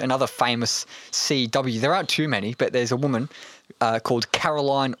CW, another famous CW. There aren't too many, but there's a woman called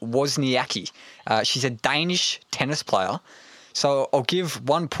Caroline Wozniacki. She's a Danish tennis player. So I'll give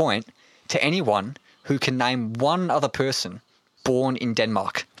 1 point to anyone who can name one other person born in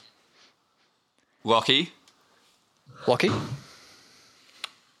Denmark. Lockie.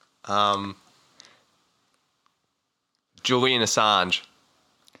 Julian Assange.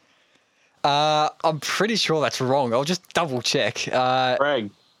 I'm pretty sure that's wrong. I'll just double check. Craig.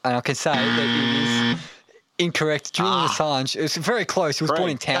 And I can say that it is incorrect. Julian Assange. It was very close. He was born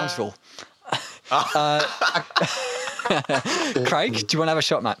in Townsville. Craig, do you want to have a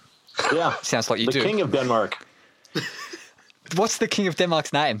shot, mate? Yeah. Sounds like you do. The King of Denmark. What's the King of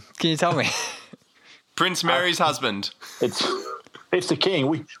Denmark's name? Can you tell me? Prince Mary's husband. It's the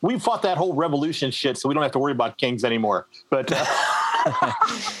king. We fought that whole revolution shit, so we don't have to worry about kings anymore. But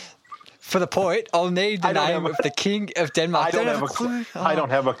for the point, I'll need the name of the King of Denmark. I don't have a clue. I don't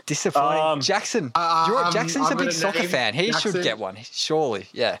have a disappointing. Jackson. Jackson's a big soccer fan. He Jackson. should get one, surely.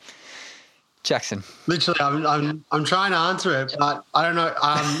 Yeah. Jackson. Literally, I'm trying to answer it, but I don't know.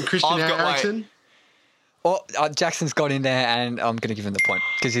 Christian Eriksen. Well, Jackson's got in there, and I'm going to give him the point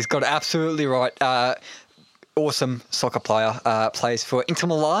because he's got it absolutely right. Awesome soccer player. Plays for Inter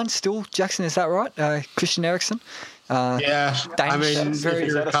Milan still. Jackson, is that right? Christian Eriksen. Yeah, Danish. I mean, is that if he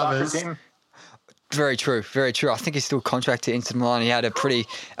a soccer recovers. team? Very true, very true. I think he's still contracted to Inter Milan. He had a pretty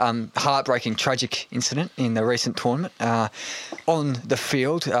heartbreaking, tragic incident in the recent tournament on the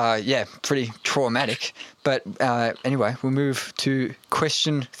field. Pretty traumatic. But anyway, we'll move to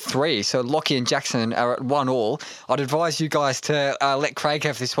question 3. So Lockie and Jackson are at 1-1. I'd advise you guys to let Craig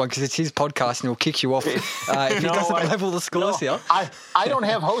have this one because it's his podcast and he'll kick you off if he doesn't level the scores here. I don't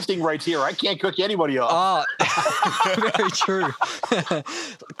have hosting rights here. I can't cook anybody off. Very true.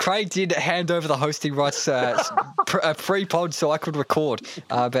 Craig did hand over the hosting rights pre-pod so I could record.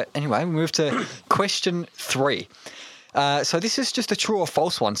 But anyway, we move to question 3. So this is just a true or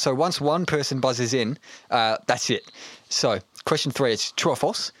false one. So once one person buzzes in, that's it. So question 3, it's true or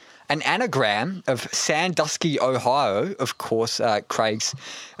false. An anagram of Sandusky, Ohio, of course, Craig's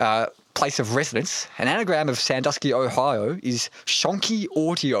place of residence. An anagram of Sandusky, Ohio is Shonky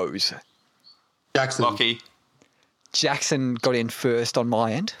Audios. Jackson. Lockie. Jackson got in first on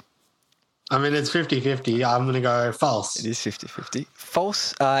my end. I mean, it's 50-50. I'm going to go false. It is 50-50.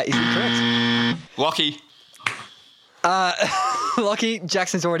 False is incorrect. Lockie. Lockie,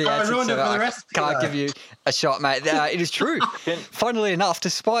 Jackson's already answered, ruined it so for the I rest of can't you. give you a shot, mate. It is true. Funnily enough,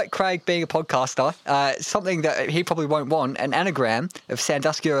 despite Craig being a podcaster, something that he probably won't want, an anagram of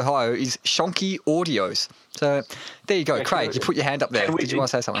Sandusky, Ohio, is Shonky Audios. So there you go. Craig, you put your hand up there. Did you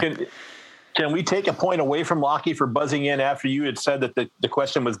want to say something? Can we take a point away from Lockie for buzzing in after you had said that the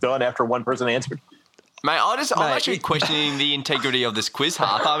question was done after one person answered? Mate, I'm actually questioning the integrity of this quiz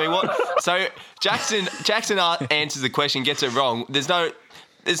half. I mean, what? So Jackson answers the question, gets it wrong. There's no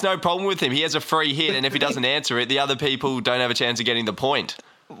problem with him. He has a free hit, and if he doesn't answer it, the other people don't have a chance of getting the point.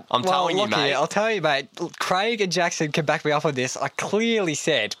 I'm telling you, mate. I'll tell you, mate. Craig and Jackson can back me up on this. I clearly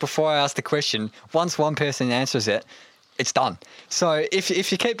said before I asked the question, once one person answers it, it's done. So if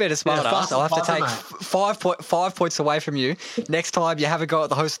you keep being a smart ass, I'll have to take 5 points away from you next time you have a go at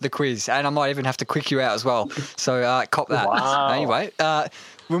the host of the quiz, and I might even have to quick you out as well. So cop that. Wow. Anyway,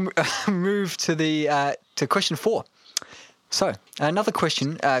 we'll move to to question 4. So another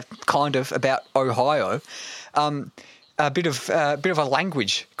question, kind of about Ohio. A bit of a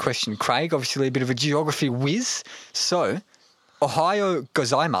language question, Craig. Obviously, a bit of a geography whiz. So, Ohio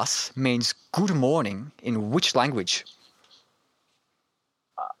gozaimasu means good morning in which language?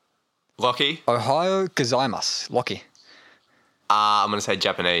 Lockie? Ohio gozaimasu. Lockie. I'm going to say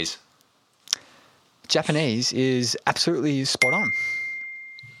Japanese. Japanese is absolutely spot on.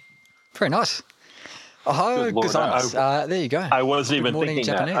 Very nice. Ohio Good Lord, gozaimasu. There you go. I wasn't even morning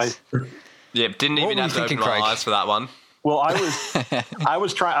thinking Japanese. that. Yeah, didn't What even were have you to open thinking, my Craig? eyes for that one. Well, I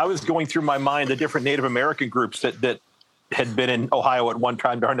was going through my mind the different Native American groups that had been in Ohio at one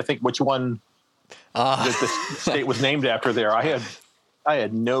time, trying to think which one that the state was named after there. I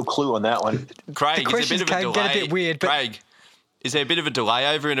had no clue on that one. Craig, is there a bit of a delay? Get a bit weird, but Craig, is there a bit of a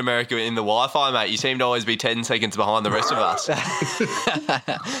delay over in America in the Wi-Fi, mate? You seem to always be 10 seconds behind the rest of us.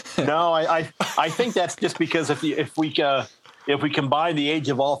 No, I think that's just because if we combine the age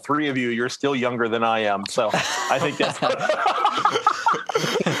of all three of you, you're still younger than I am. So I think that's.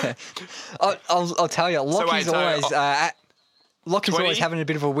 I'll tell you, Lockie's always having a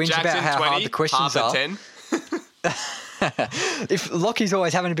bit of a whinge Jackson, about how 20, hard the questions are. 10. If Lockie's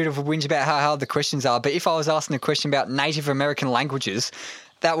always having a bit of a whinge about how hard the questions are, but if I was asking a question about Native American languages,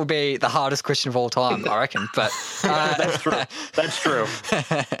 that would be the hardest question of all time, I reckon. But That's true. That's true.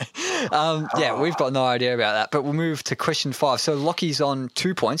 yeah, we've got no idea about that. But we'll move to question 5. So Lockie's on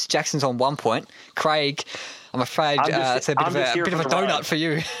 2 points, Jackson's on 1 point. Craig, I'm afraid it's a bit of a donut for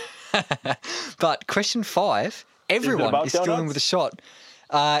you. But question 5, everyone is still in with a shot.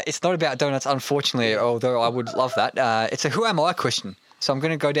 It's not about donuts, unfortunately, although I would love that. It's a who am I question. So I'm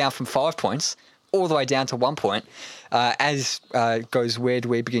going to go down from 5 points all the way down to 1 point, as goes Where Do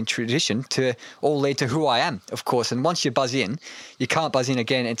We Begin tradition, to all lead to Who I Am, of course. And once you buzz in, you can't buzz in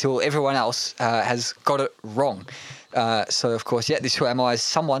again until everyone else has got it wrong. So, of course, this Who Am I is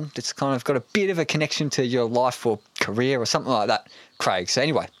someone that's kind of got a bit of a connection to your life or career or something like that, Craig. So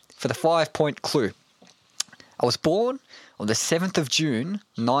anyway, for the 5-point clue, I was born on the 7th of June,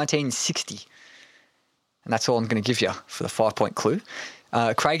 1960. And that's all I'm going to give you for the 5-point clue.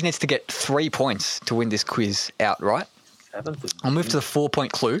 Craig needs to get 3 points to win this quiz outright. I'll move to the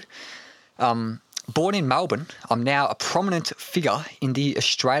 4-point clue. Born in Melbourne, I'm now a prominent figure in the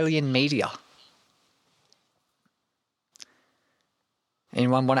Australian media.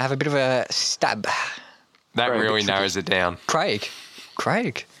 Anyone want to have a bit of a stab? That really narrows it down. Craig.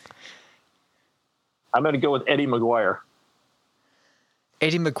 I'm going to go with Eddie McGuire.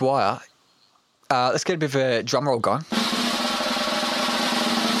 Eddie McGuire. Let's get a bit of a drum roll going.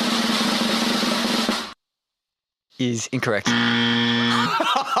 Is incorrect. I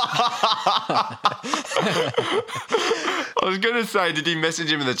was going to say, did he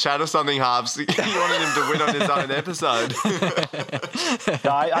message him in the chat or something, Harps? He wanted him to win on his own episode.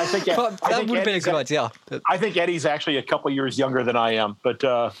 No, I think That would have been a good idea. I think Eddie's actually a couple years younger than I am, but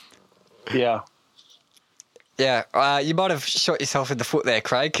yeah. Yeah, you might have shot yourself in the foot there,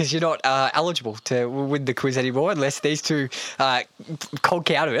 Craig, because you're not eligible to win the quiz anymore unless these two conk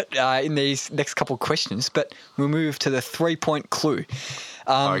out of it in these next couple of questions. But we'll move to the 3-point clue.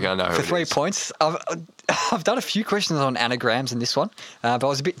 For 3 points, I've done a few questions on anagrams in this one, but I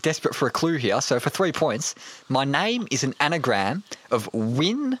was a bit desperate for a clue here. So for 3 points, my name is an anagram of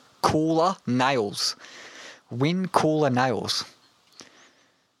Win Cooler Nails. Win Cooler Nails.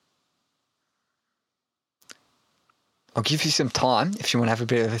 I'll give you some time if you want to have a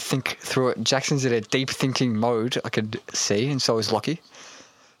bit of a think through it. Jackson's in a deep thinking mode, I could see, and so is Lockie.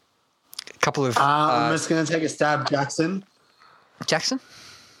 A couple of... I'm just going to take a stab, Jackson. Jackson?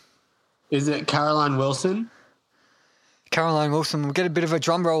 Is it Caroline Wilson? Caroline Wilson. We'll get a bit of a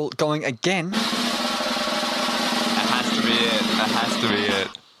drum roll going again. That has to be it.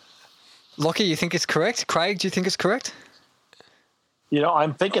 Lockie, you think it's correct? Craig, do you think it's correct? You know,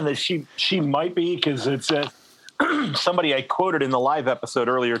 I'm thinking that she might be, because it's somebody I quoted in the live episode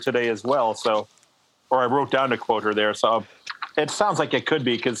earlier today as well. So, or I wrote down to quote her there. So it sounds like it could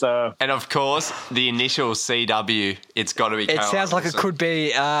be, because and of course the initial CW. It's got to be. It sounds like it could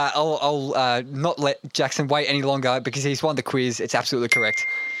be. I'll not let Jackson wait any longer because he's won the quiz. It's absolutely correct.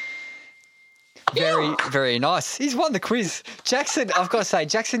 Very, very nice. He's won the quiz. Jackson, I've got to say,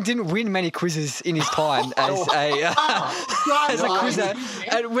 Jackson didn't win many quizzes in his time as a quizzer.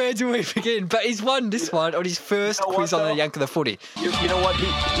 And Where Do We Begin? But he's won this one on his first quiz on the Yank of the Footy. You know what?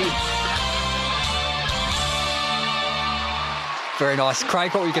 Very nice.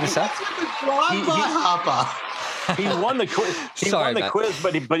 Craig, what were you going to say? He won the quiz. Quiz,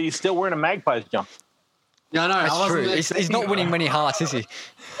 but he's still wearing a Magpies jump. Yeah, I know. That's true. He's not winning many hearts, is he?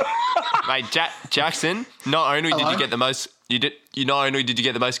 Mate, Jackson, not only did you get the most, not only did you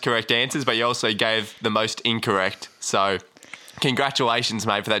get the most correct answers, but you also gave the most incorrect. So, congratulations,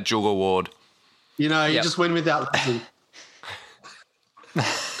 mate, for that dual award. You know, you just win without.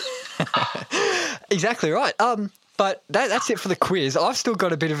 Exactly right. But that's it for the quiz. I've still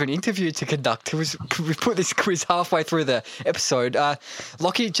got a bit of an interview to conduct. We put this quiz halfway through the episode.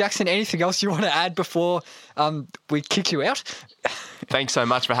 Lockie, Jackson, anything else you want to add before we kick you out? Thanks so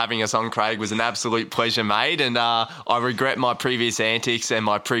much for having us on, Craig. It was an absolute pleasure, mate. And I regret my previous antics and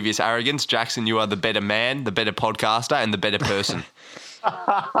my previous arrogance. Jackson, you are the better man, the better podcaster, and the better person.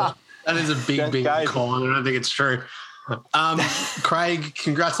 That is a big con. I don't think it's true. Craig,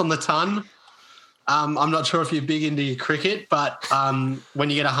 congrats on the ton. I'm not sure if you're big into your cricket, but when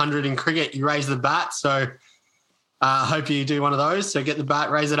you get 100 in cricket, you raise the bat. So I hope you do one of those. So get the bat,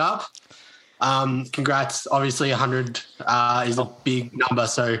 raise it up. Congrats. Obviously, 100 is a big number.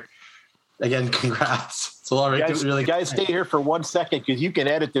 So, again, congrats. It's a lot of really guys, stay here for 1 second because you can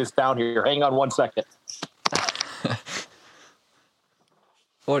edit this down here. Hang on 1 second.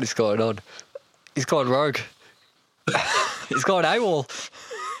 What is going on? He's gone rogue. He's gone AWOL.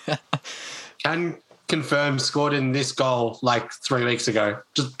 Can confirm scored in this goal like 3 weeks ago.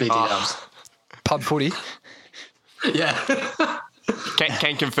 Just BT dubs. Pub footy. Yeah.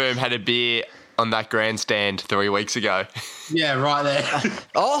 Can confirm had a beer on that grandstand 3 weeks ago. Yeah, right there.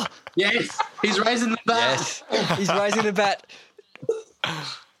 Oh, yes. He's raising the bat. yes. He's raising the bat.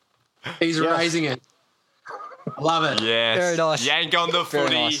 He's raising it. Love it. Yes. Very nice. Yank on the Very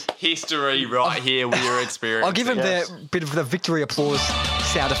footy. nice. History right here with your experience. I'll give him the bit of the victory applause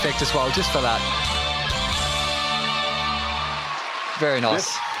sound effect as well, just for that. Very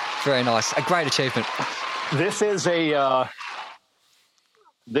nice. Very nice. A great achievement. This is a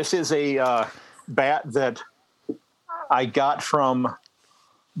bat that I got from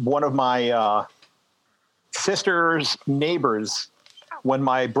one of my sister's neighbors when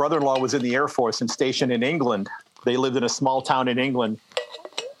my brother-in-law was in the Air Force and stationed in England. They lived in a small town in England.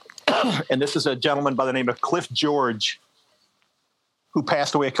 And this is a gentleman by the name of Cliff George, who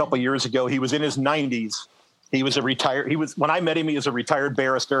passed away a couple of years ago. He was in his 90s. When I met him, he was a retired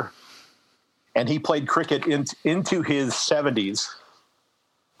barrister, and he played cricket into his 70s.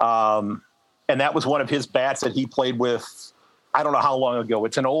 And that was one of his bats that he played with. I don't know how long ago.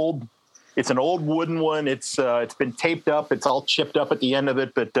 It's an old wooden one. It's been taped up. It's all chipped up at the end of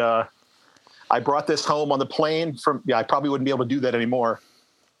it. But I brought this home on the plane I probably wouldn't be able to do that anymore.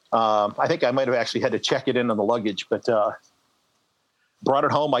 I think I might have actually had to check it in on the luggage, but brought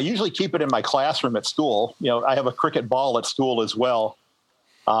it home. I usually keep it in my classroom at school. I have a cricket ball at school as well.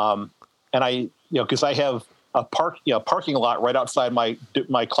 And because I have a parking lot right outside my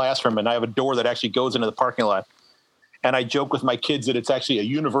classroom, and I have a door that actually goes into the parking lot. And I joke with my kids that it's actually a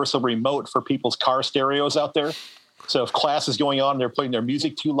universal remote for people's car stereos out there. So if class is going on and they're playing their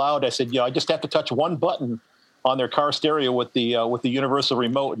music too loud, I said, I just have to touch one button on their car stereo with the universal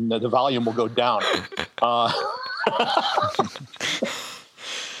remote, and the volume will go down.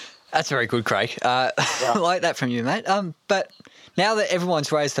 That's very good, Craig. I like that from you, mate. But now that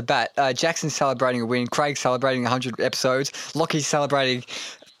everyone's raised the bat, Jackson's celebrating a win, Craig's celebrating 100 episodes, Lockie's celebrating,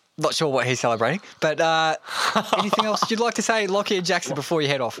 not sure what he's celebrating, but anything else you'd like to say, Lockie and Jackson, before you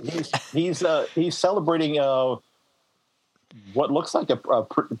head off? He's celebrating what looks like a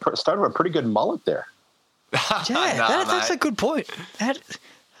start of a pretty good mullet there. Yeah, that's a good point.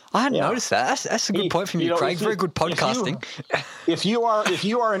 I hadn't noticed that. That's a good point from you, Craig. Very good podcasting. If you are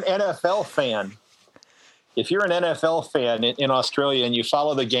an NFL fan, if you're an NFL fan in Australia and you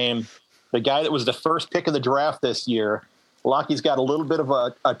follow the game, the guy that was the first pick of the draft this year, Lockie's got a little bit of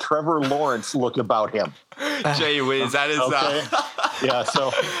a Trevor Lawrence look about him. Gee whiz, that is... Okay. Yeah,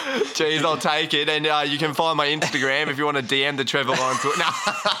 so... Geez, I'll take it. And you can find my Instagram if you want to DM the Trevor Lawrence.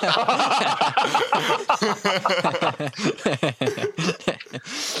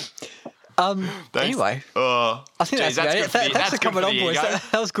 Anyway, I think that's about it. Thanks for coming on, boys.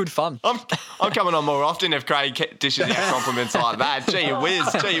 That was good fun. I'm coming on more often if Craig dishes out compliments like that. Gee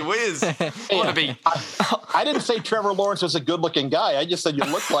whiz. I didn't say Trevor Lawrence was a good-looking guy. I just said you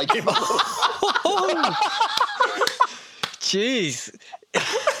look like him. Jeez.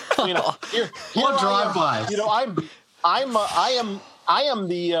 What drive-bys? I am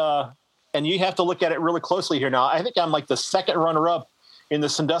the, and you have to look at it really closely here now. I think I'm like the second runner-up in the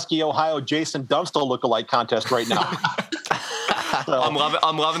Sandusky, Ohio, Jason Dunstall lookalike contest right now. So.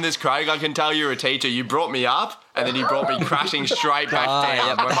 I'm loving this, Craig. I can tell you're a teacher. You brought me up, and then you brought me crashing straight back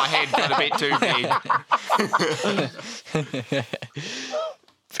down when my head got a bit too big.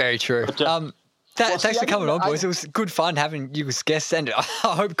 Very true. Thanks for coming on, boys. It was good fun having you as guests, and I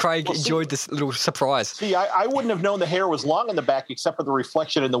hope Craig enjoyed this little surprise. See, I wouldn't have known the hair was long in the back except for the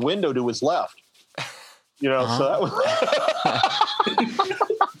reflection in the window to his left. So that was...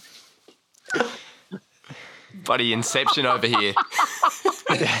 Buddy, Inception over here.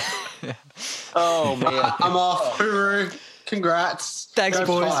 Oh, man. I'm off. Hooroo. Congrats. Thanks,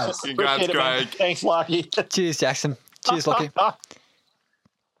 boys. Congrats, Craig. Thanks, Lockie. Cheers, Jackson. Cheers, Lockie.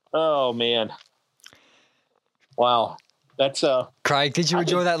 Oh, man. Wow. That's... Craig, did you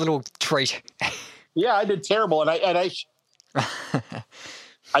enjoy that little treat? Yeah, I did terrible. And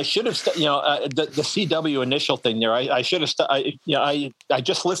I should have, the CW initial thing there. I should have, I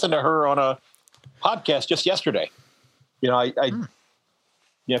just listened to her on a podcast just yesterday.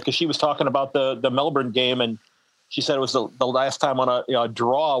 Because she was talking about the Melbourne game, and she said it was the last time on a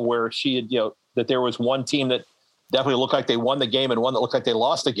draw where she had, that there was one team that definitely looked like they won the game and one that looked like they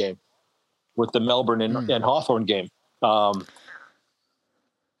lost the game with the Melbourne and Hawthorn game.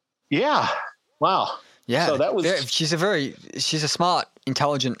 Yeah. Wow. Yeah, so that was. She's a smart,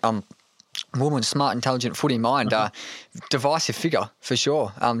 intelligent woman, smart, intelligent footy mind, divisive figure for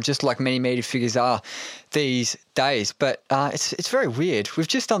sure. Just like many media figures are these days. But it's very weird. We've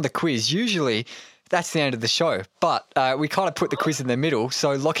just done the quiz. Usually, that's the end of the show. But we kind of put the quiz in the middle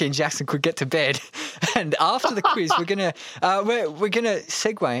so Lockie and Jackson could get to bed. And after the quiz, we're gonna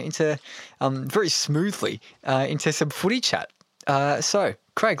segue into very smoothly into some footy chat. So,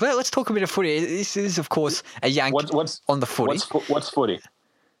 Craig, let's talk a bit of footy. This is, of course, a yank on the footy. What's footy?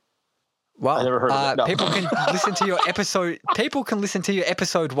 Well, I never heard of it. No. People can listen to your episode. People can listen to your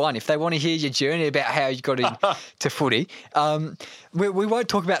episode 1 if they want to hear your journey about how you got into footy. We won't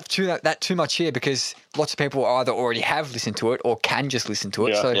talk about that too much here because lots of people either already have listened to it or can just listen to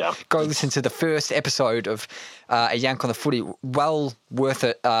it. Go listen to the first episode of A Yank on the Footy. Well worth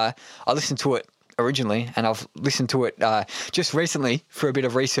it. I listened to it originally, and I've listened to it just recently for a bit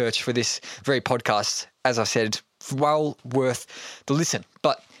of research for this very podcast. As I said, well worth the listen.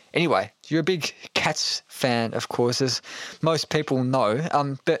 But anyway, you're a big Cats fan, of course, as most people know.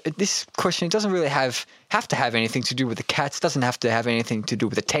 But this question doesn't really have to have anything to do with the Cats. Doesn't have to have anything to do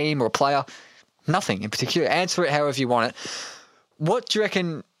with a team or a player. Nothing in particular. Answer it however you want it. What do you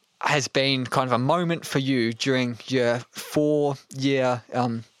reckon has been kind of a moment for you during your 4-year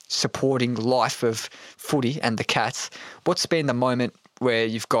supporting life of footy and the Cats? What's been the moment where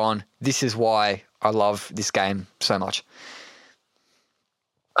you've gone, this is why I love this game so much?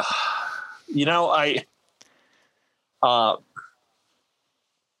 You know, I don't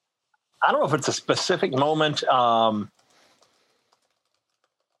know if it's a specific moment.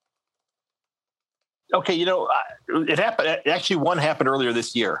 Okay, you know, it happened. Actually, one happened earlier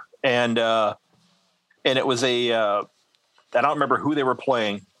this year, and it was I don't remember who they were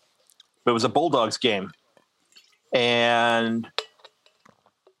playing, but it was a Bulldogs game, and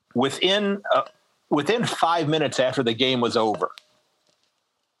within 5 minutes after the game was over,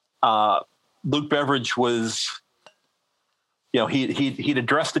 Luke Beveridge was, he'd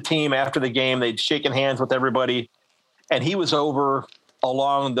addressed the team after the game. They'd shaken hands with everybody, and he was over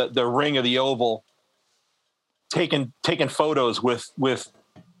along the ring of the Oval, taking photos with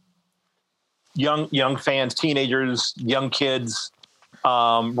young fans, teenagers, young kids,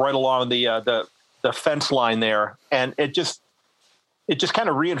 right along the fence line there, and it just kind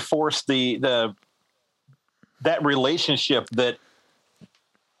of reinforced that relationship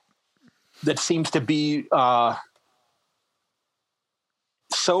that seems to be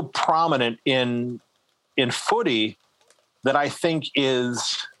so prominent in footy that I think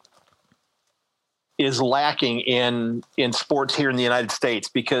is lacking in sports here in the United States,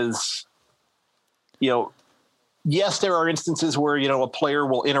 because, yes, there are instances where, a player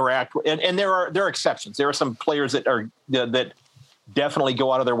will interact, and there are exceptions. There are some players that definitely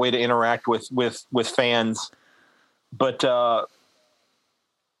go out of their way to interact with fans, but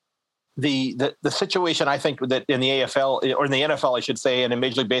the situation, I think, that in the AFL or in the NFL, I should say, and in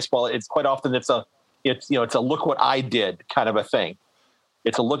Major League Baseball, it's quite often it's a look what I did kind of a thing.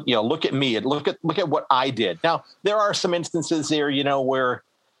 It's a look at me and look at what I did. Now, there are some instances there, where,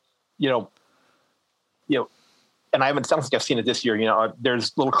 and I don't think I've seen it this year.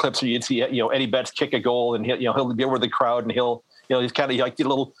 There's little clips where you'd see, Eddie Betts kick a goal, and he'll be over the crowd, and he's kind of like a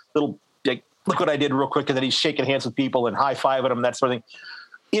little like, look what I did real quick, and then he's shaking hands with people and high-fiving them, that sort of thing,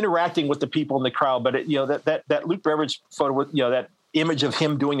 interacting with the people in the crowd. But that Luke Beveridge photo with, that image of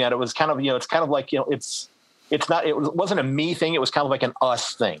him doing that, it was kind of, it's kind of like, it wasn't a me thing. It was kind of like an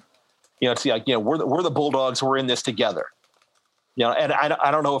us thing. It's like, we're the Bulldogs. We're in this together. And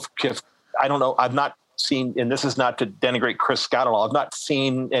I don't know if I don't know. I've not seen, and this is not to denigrate Chris Scott at all, I've not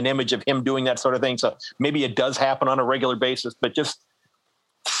seen an image of him doing that sort of thing. So maybe it does happen on a regular basis, but just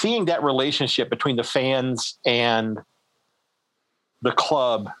seeing that relationship between the fans and the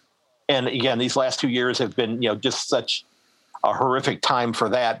club. And again, these last 2 years have been, just such a horrific time for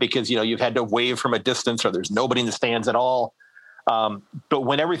that, because, you've had to wave from a distance, or there's nobody in the stands at all. But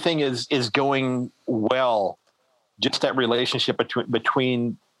when everything is going well, just that relationship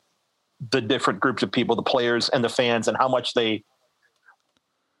between the different groups of people, the players and the fans, and how much they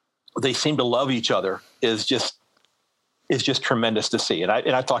seem to love each other is just tremendous to see. And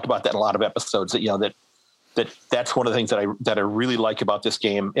I've talked about that in a lot of episodes, that, that's one of the things that I really like about this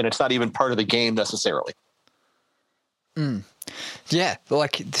game. And it's not even part of the game necessarily. Mm. Yeah,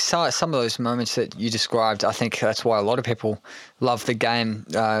 like some of those moments that you described, I think that's why a lot of people love the game,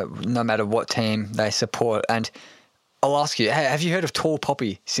 no matter what team they support. And I'll ask you, have you heard of tall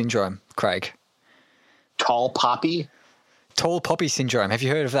poppy syndrome, Craig? Tall poppy? Tall poppy syndrome. Have you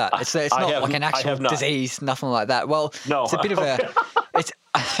heard of that? It's not like an actual disease, nothing like that. Well, no. It's a bit of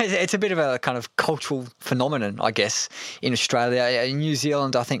it's a bit of a kind of cultural phenomenon, I guess, in Australia, in New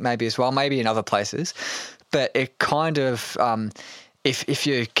Zealand, I think maybe as well, maybe in other places. But it kind of, if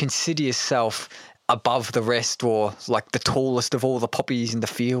you consider yourself above the rest, or like the tallest of all the poppies in the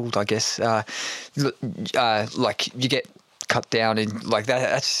field, I guess, like you get cut down in like that.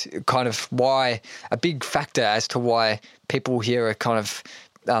 That's kind of why, a big factor as to why people here are kind of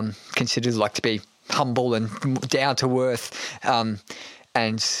considered like to be humble and down to earth.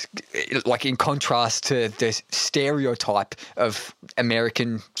 and like in contrast to the stereotype of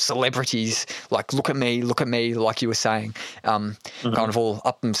American celebrities, like look at me, like you were saying, kind of all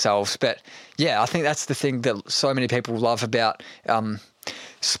up themselves. But yeah, I think that's the thing that so many people love about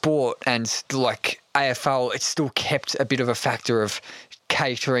sport, and like AFL, it's still kept a bit of a factor of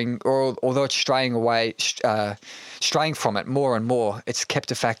catering, or although it's straying from it more and more, it's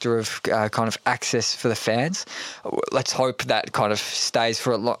kept a factor of kind of access for the fans. Let's hope that kind of stays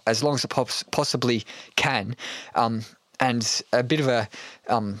for as long as it possibly can. And a bit of a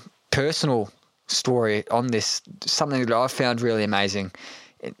personal story on this, something that I've found really amazing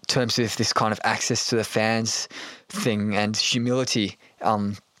in terms of this kind of access to the fans thing and humility.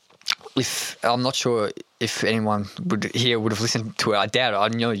 If I'm not sure if anyone would have listened to it. I doubt it. I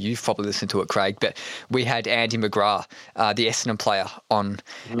know you've probably listened to it, Craig, but we had Andy McGrath, the Essendon player, on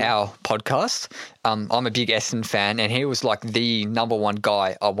our podcast. I'm a big Essendon fan, and he was like the number one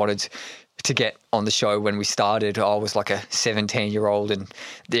guy I wanted to get on the show when we started. I was like a 17-year-old, and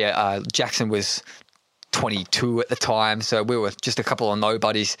Jackson was 22 at the time, so we were just a couple of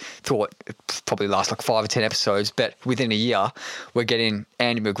nobodies. Thought it'd probably last like 5 or 10 episodes, but within a year we're getting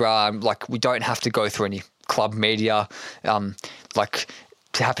Andy McGrath. Like, we don't have to go through any club media, like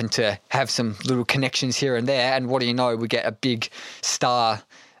to happen to have some little connections here and there, and what do you know, we get a big star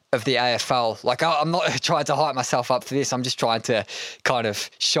of the AFL. Like, I'm not trying to hype myself up for this, I'm just trying to kind of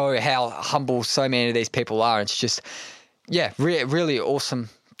show how humble so many of these people are. It's just, yeah, really awesome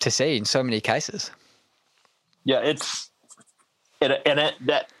to see in so many cases. Yeah,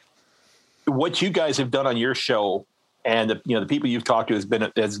 that what you guys have done on your show, and the people you've talked to has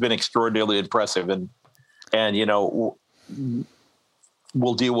been extraordinarily impressive, and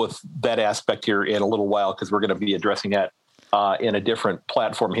we'll deal with that aspect here in a little while, because we're going to be addressing that in a different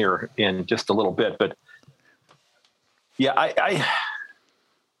platform here in just a little bit. But yeah, I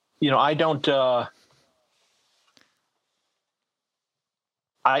don't.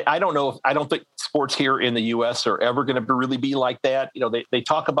 I don't know. I don't think sports here in the U.S. are ever going to really be like that. They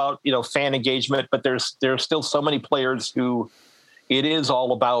talk about, fan engagement, but there's still so many players who it is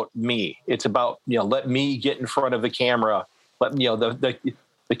all about me. It's about, let me get in front of the camera. Let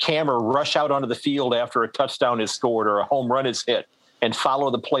the camera rush out onto the field after a touchdown is scored or a home run is hit, and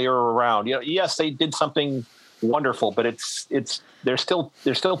follow the player around. Yes, they did something wonderful, but they're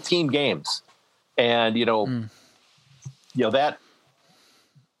still team games, and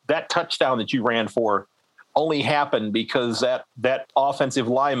that touchdown that you ran for only happened because that offensive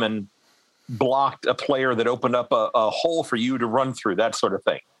lineman blocked a player that opened up a hole for you to run through, that sort of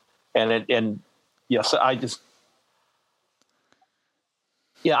thing. And yes, I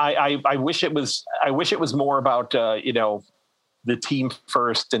wish it was more about, the team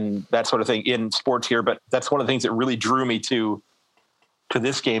first and that sort of thing in sports here. But that's one of the things that really drew me to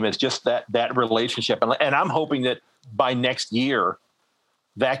this game, is just that relationship. And I'm hoping that by next year,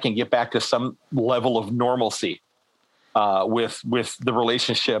 that can get back to some level of normalcy with the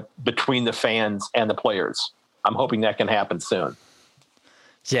relationship between the fans and the players. I'm hoping that can happen soon.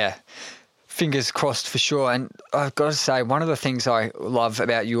 Yeah, fingers crossed for sure. And I've got to say, one of the things I love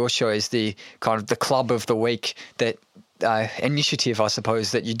about your show is the kind of the club of the week, that initiative, I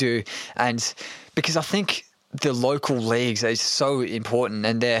suppose, that you do. And because I think the local leagues are so important,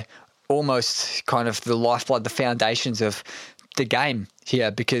 and they're almost kind of the lifeblood, the foundations of the game here,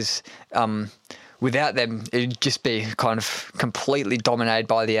 because without them it'd just be kind of completely dominated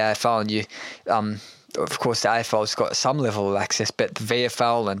by the AFL. And you of course the AFL's got some level of access, but the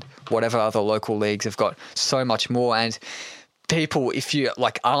VFL and whatever other local leagues have got so much more. And people, if you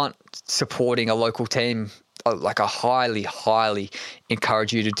aren't supporting a local team, I highly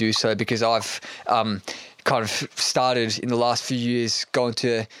encourage you to do so, because I've kind of started in the last few years going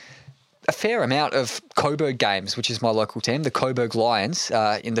to a fair amount of Coburg games, which is my local team, the Coburg Lions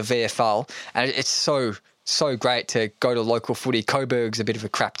in the VFL. And it's so great to go to local footy. Coburg's a bit of a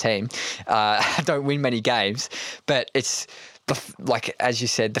crap team. Don't win many games, but it's as you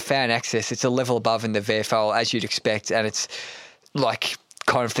said, the fan access, it's a level above in the VFL, as you'd expect. And it's like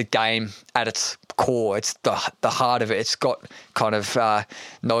kind of the game at its core. It's the heart of it. It's got kind of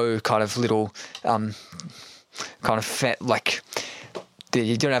no kind of little kind of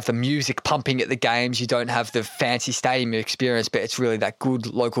you don't have the music pumping at the games. You don't have the fancy stadium experience, but it's really that good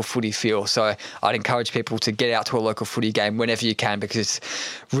local footy feel. So I'd encourage people to get out to a local footy game whenever you can, because it's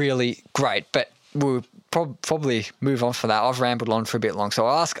really great. But we'll probably move on from that. I've rambled on for a bit long, so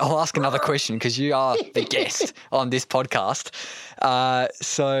I'll ask another question, because you are the guest on this podcast.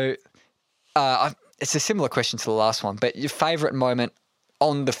 It's a similar question to the last one, but your favourite moment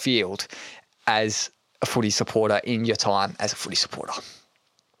on the field as a footy supporter in your time as a footy supporter?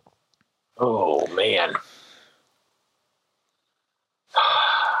 Oh man.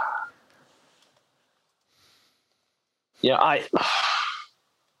 Yeah, I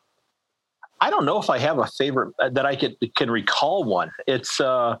don't know if I have a favorite that I can recall one. It's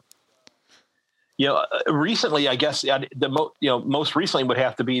recently, I guess most recently would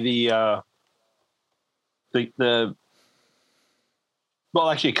have to be the well,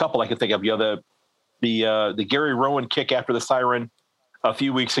 actually a couple I could think of. The Gary Rowan kick after the siren a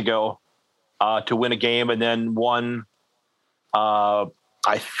few weeks ago to win a game, and then one I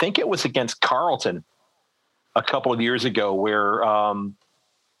think it was against Carleton a couple of years ago where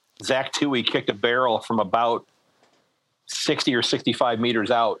Zach Toohey kicked a barrel from about 60 or 65 meters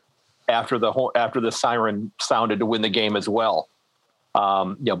out after the siren sounded to win the game as well.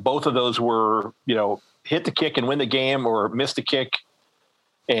 Both of those were, hit the kick and win the game or missed a kick.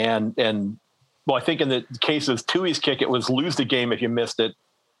 And well, I think in the case of Toohey's kick, it was lose the game if you missed it.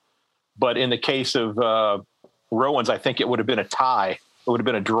 But in the case of Rowan's, I think it would have been a tie. It would have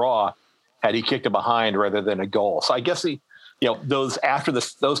been a draw had he kicked it behind rather than a goal. So I guess those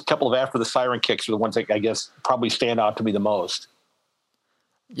couple of after the siren kicks are the ones that I guess probably stand out to me the most.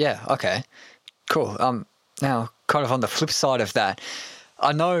 Yeah. Okay. Cool. Now, kind of on the flip side of that,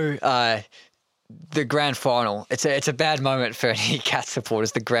 I know the grand final. It's a bad moment for any Cats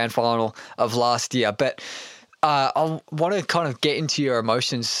supporters. The grand final of last year, but I want to kind of get into your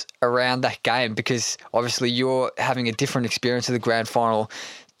emotions around that game because obviously you're having a different experience of the grand final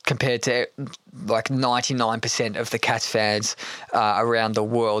compared to like 99% of the Cats fans around the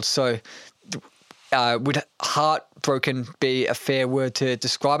world. So would heartbroken be a fair word to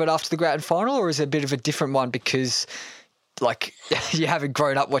describe it after the grand final, or is it a bit of a different one because like you haven't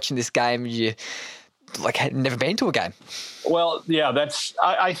grown up watching this game, you like had never been to a game? Well, yeah,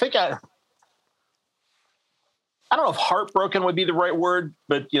 I think I don't know if heartbroken would be the right word,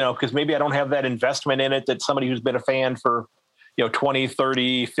 but, because maybe I don't have that investment in it that somebody who's been a fan for, 20,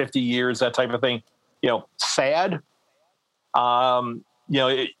 30, 50 years, that type of thing, sad.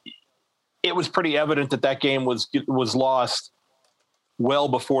 It was pretty evident that game was lost well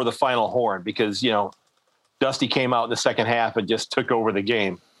before the final horn because, Dusty came out in the second half and just took over the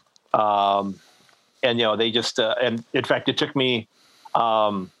game. And they just, and in fact, it took me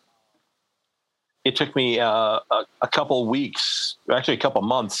a couple weeks, actually a couple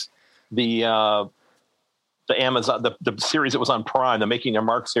months. The Amazon, the series that was on Prime, the Making Their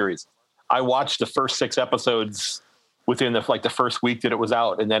Mark series. I watched the first 6 episodes within the first week that it was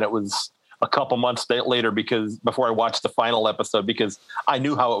out, and then it was a couple months later before I watched the final episode because I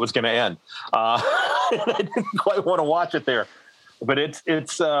knew how it was going to end. And I didn't quite want to watch it there, but it's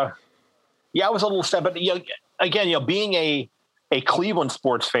I was a little sad, but again, being a Cleveland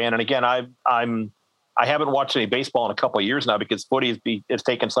sports fan, and again, I haven't watched any baseball in a couple of years now because footy has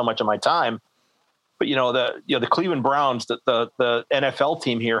taken so much of my time. But the Cleveland Browns, the NFL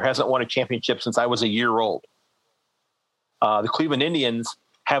team here hasn't won a championship since I was a year old. The Cleveland Indians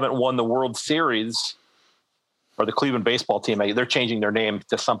haven't won the World Series, or the Cleveland baseball team. They're changing their name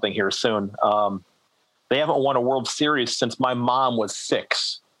to something here soon. They haven't won a World Series since my mom was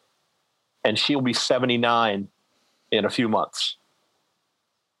 6, and she'll be 79 in a few months.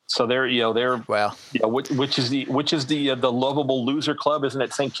 So they're wow. Which is the lovable loser club, isn't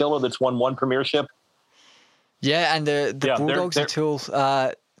it? St. Kilda that's won 1 premiership. Yeah, and the Bulldogs until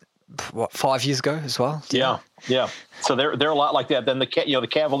 5 years ago as well. Yeah. So they're a lot like that. Then the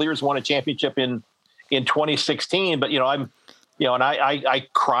Cavaliers won a championship in 2016, but and I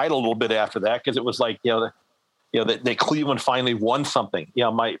cried a little bit after that because it was like that Cleveland finally won something.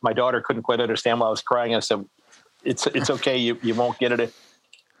 My daughter couldn't quite understand why I was crying. I said, it's okay, you won't get it.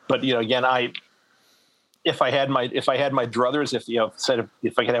 But again, if I had my druthers,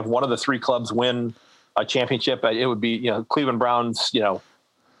 if I could have one of the 3 clubs win a championship, it would be Cleveland Browns.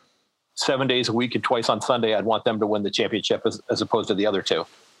 7 days a week and twice on Sunday, I'd want them to win the championship as opposed to the other 2.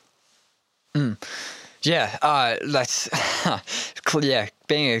 Yeah, that's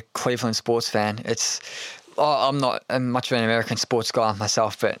being a Cleveland sports fan, I'm not much of an American sports guy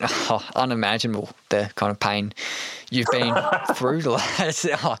myself, but unimaginable the kind of pain you've been through. It's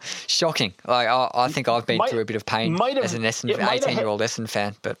shocking. Like I think I've been through a bit of pain as an 18-year-old Essendon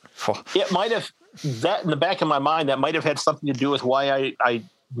fan, but it might have that in the back of my mind. That might have had something to do with why I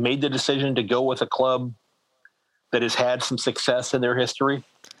made the decision to go with a club that has had some success in their history.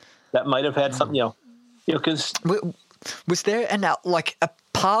 That might have had something, because was there a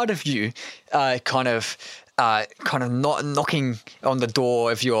part of you kind of not knocking on the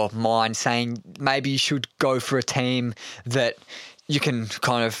door of your mind saying maybe you should go for a team that you can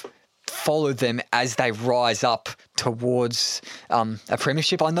kind of follow them as they rise up towards a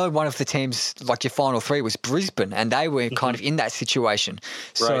premiership? I know one of the teams, like your final three, was Brisbane, and they were kind of in that situation.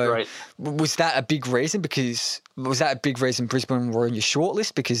 So Right. was that a big reason? Brisbane were in your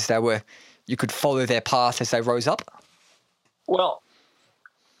shortlist because you could follow their path as they rose up? Well,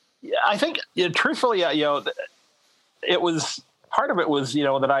 I think, truthfully, it was part of it was,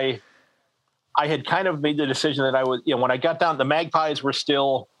 that I had kind of made the decision that I was, when I got down, the Magpies were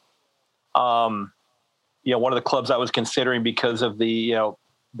still, one of the clubs I was considering because of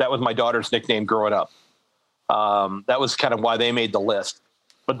that was my daughter's nickname growing up. That was kind of why they made the list.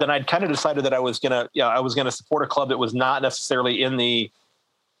 But then I'd kind of decided that I was going to support a club that was not necessarily in the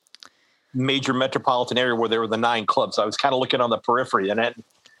major metropolitan area where there were the 9 clubs. So I was kind of looking on the periphery, and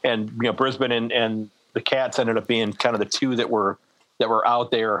Brisbane and the Cats ended up being kind of the 2 that were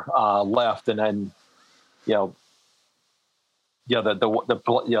out there left. And then, the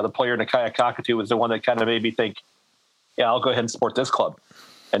player Nakia Cockatoo was the one that kind of made me think, I'll go ahead and support this club.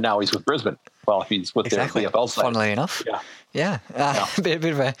 And now he's with Brisbane. Well, he's with the VFL side. Funnily enough. Yeah. A bit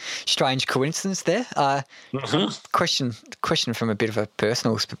of a strange coincidence there. Question from a bit of a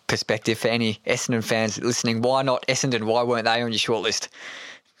personal perspective for any Essendon fans listening. Why not Essendon? Why weren't they on your shortlist?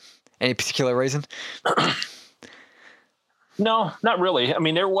 Any particular reason? No, not really. I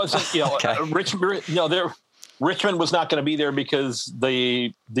mean, there wasn't, Okay. Richmond was not going to be there because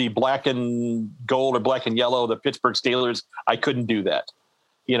the black and gold or black and yellow, the Pittsburgh Steelers, I couldn't do that.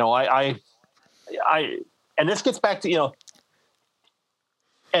 And this gets back to,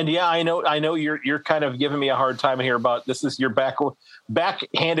 and I know you're kind of giving me a hard time here about this is your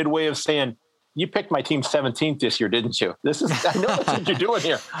backhanded way of saying you picked my team 17th this year, didn't you? I know that's what you're doing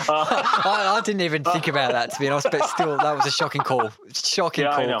here. I didn't even think about that, to be honest, but still, that was a shocking call. Shocking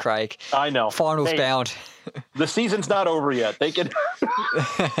call, Craig. I know. Finals bound. The season's not over yet. They can.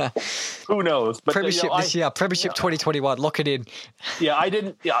 Who knows? But Premiership this year, Premiership 2021. Lock it in. Yeah, I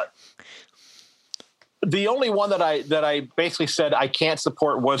didn't. Yeah. The only one that I basically said I can't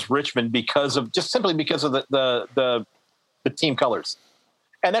support was Richmond simply because of the team colors.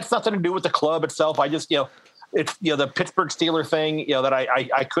 And that's nothing to do with the club itself. I just, it's, the Pittsburgh Steeler thing, that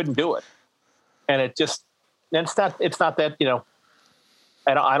I couldn't do it. And it's not that,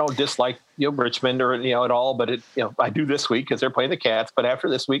 I don't dislike, Richmond or, at all, but I do this week because they're playing the Cats. But after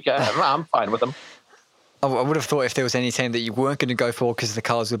this week, I'm fine with them. I would have thought if there was any team that you weren't going to go for because the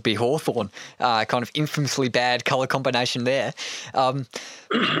colours would be Hawthorn. Kind of infamously bad colour combination there. Some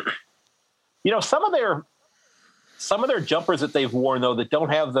of their jumpers that they've worn, though, that don't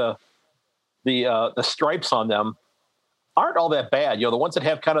have the stripes on them aren't all that bad. The ones that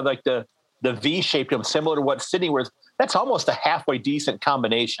have kind of like the V-shaped them, similar to what Sydney wears, that's almost a halfway decent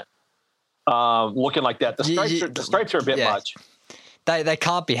combination. Looking like that. The stripes are a bit much. They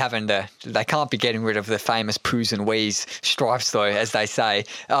can't be getting rid of the famous poos and wees stripes, though, as they say,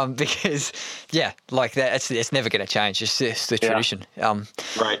 because like that, it's never going to change. It's just the tradition.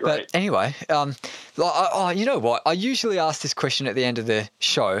 But anyway, you know what? I usually ask this question at the end of the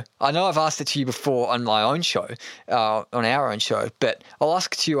show. I know I've asked it to you before on my own show, on our own show, but I'll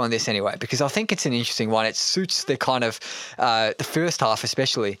ask it to you on this anyway because I think it's an interesting one. It suits the kind of the first half,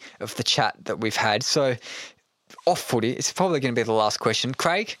 especially of the chat that we've had. So. Off footy, it's probably going to be the last question.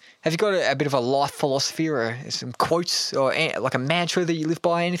 Craig, have you got a bit of a life philosophy or some quotes or like a mantra that you live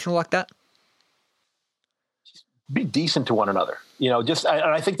by, anything like that? Just be decent to one another. And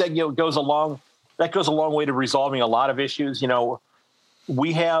I think that goes a long way to resolving a lot of issues.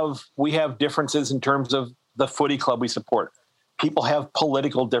 We have differences in terms of the footy club we support. People have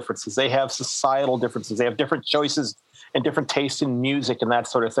political differences. They have societal differences. They have different choices and different tastes in music and that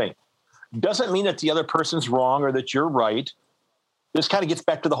sort of thing. Doesn't mean that the other person's wrong or that you're right. This kind of gets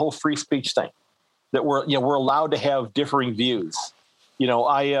back to the whole free speech thing, that we're allowed to have differing views. One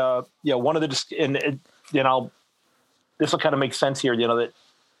of the this will kind of make sense here. That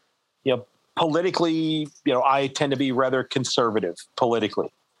politically, I tend to be rather conservative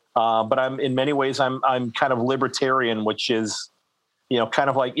politically, but I'm in many ways I'm kind of libertarian, which is kind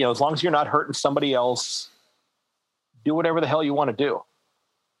of like as long as you're not hurting somebody else, do whatever the hell you want to do.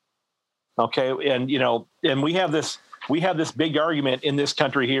 Okay. And, and we have this big argument in this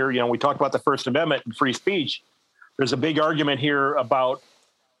country here. We talked about the First Amendment and free speech. There's a big argument here about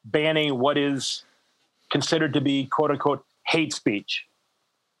banning what is considered to be quote unquote hate speech.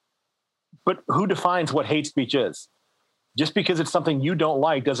 But who defines what hate speech is? Just because it's something you don't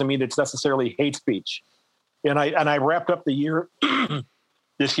like doesn't mean it's necessarily hate speech. And I wrapped up the year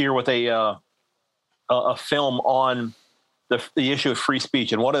this year with a film on the issue of free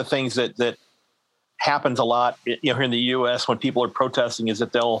speech. And one of the things that happens a lot, here in the U.S. when people are protesting is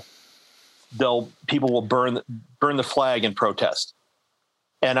that they'll people will burn the flag in protest.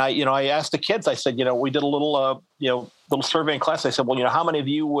 And I asked the kids, I said, we did a little survey in class. I said, well, how many of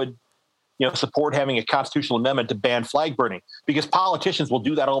you would, support having a constitutional amendment to ban flag burning? Because politicians will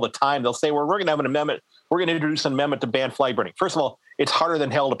do that all the time. They'll say, well, we're going to have an amendment. We're going to introduce an amendment to ban flag burning. First of all, it's harder than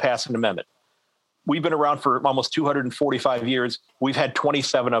hell to pass an amendment. We've been around for almost 245 years. We've had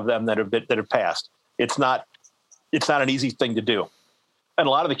 27 of them that have passed. It's not an easy thing to do. And a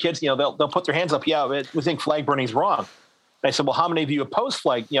lot of the kids, they'll put their hands up. Yeah, we think flag burning is wrong. And I said, well, how many of you oppose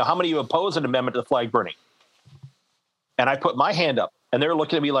how many of you oppose an amendment to flag burning? And I put my hand up, and they're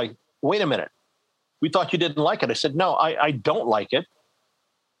looking at me like, wait a minute. We thought you didn't like it. I said, no, I don't like it.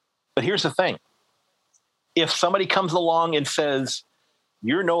 But here's the thing. If somebody comes along and says,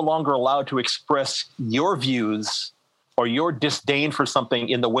 you're no longer allowed to express your views or your disdain for something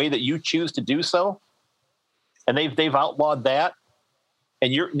in the way that you choose to do so, and they've outlawed that,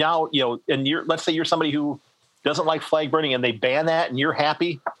 and you're now, let's say you're somebody who doesn't like flag burning and they ban that and you're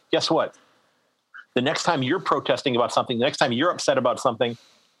happy, guess what? The next time you're protesting about something, the next time you're upset about something,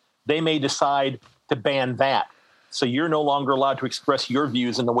 they may decide to ban that. So you're no longer allowed to express your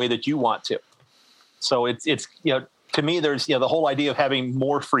views in the way that you want to. So it's to me, there's, the whole idea of having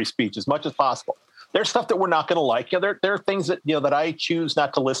more free speech as much as possible. There's stuff that we're not going to like. There are things that, that I choose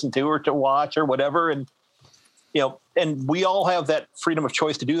not to listen to or to watch or whatever. And, and we all have that freedom of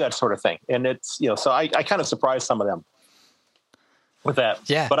choice to do that sort of thing. And it's, so I kind of surprised some of them with that.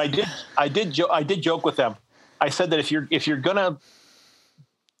 Yeah. But I did joke with them. I said that if you're going to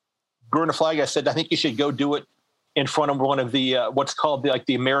burn a flag, I said, I think you should go do it in front of one of the, what's called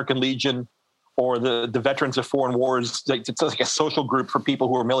the American Legion or the Veterans of Foreign Wars. It's like a social group for people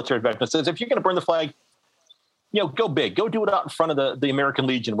who are military veterans. It says, if you're going to burn the flag, go big, go do it out in front of the American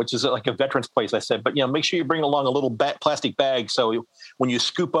Legion, which is like a veterans place. I said, but make sure you bring along a little plastic bag. So when you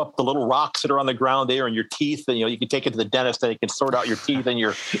scoop up the little rocks that are on the ground there and your teeth, and you can take it to the dentist and you can sort out your teeth and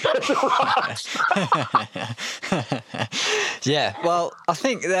your rocks. Yeah, well, I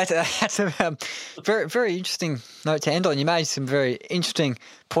think that's a very, very interesting note to end on. You made some very interesting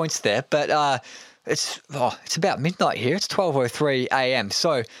points there, but it's about midnight here. It's 12:03 a.m.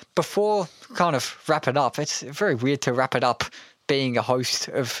 So before kind of wrap it up, it's very weird to wrap it up being a host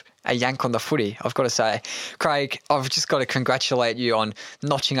of a Yank on the Footy, I've got to say. Craig, I've just got to congratulate you on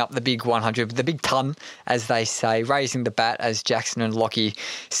notching up the big 100, the big ton, as they say, raising the bat, as Jackson and Lockie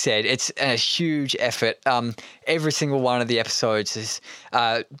said. It's a huge effort. Every single one of the episodes has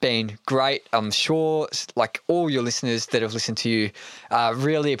been great. I'm sure, like all your listeners that have listened to you,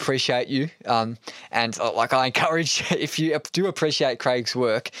 really appreciate you. And I encourage, if you do appreciate Craig's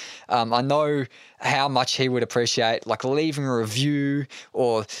work, I know how much he would appreciate leaving a review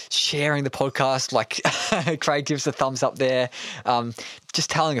or sharing the podcast, like Craig gives a thumbs up there,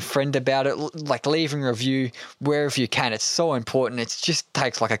 just telling a friend about it, leaving a review wherever you can. It's so important. It just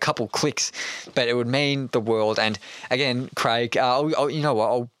takes a couple clicks, but it would mean the world. And again, Craig, you know what,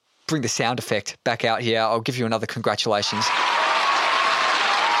 I'll bring the sound effect back out here. I'll give you another congratulations.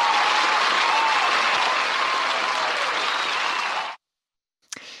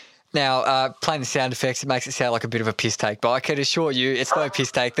 Now, playing the sound effects, it makes it sound like a bit of a piss take, but I can assure you it's no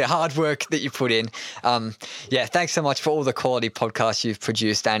piss take. The hard work that you put in. Thanks so much for all the quality podcasts you've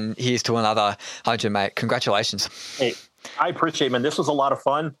produced, and here's to another 100, mate. Congratulations. Hey, I appreciate it, man. This was a lot of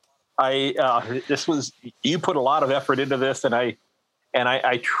fun. You put a lot of effort into this, and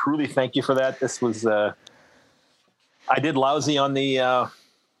I truly thank you for that. This was, I did lousy on the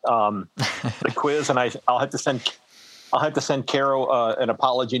quiz, and I'll have to send Caro an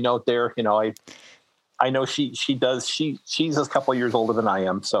apology note there. I know she does. She's a couple of years older than I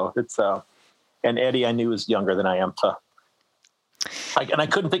am, so it's and Eddie I knew is younger than I am. So, I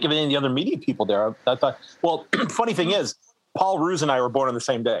couldn't think of any of the other media people there. I thought, well, funny thing is, Paul Roos and I were born on the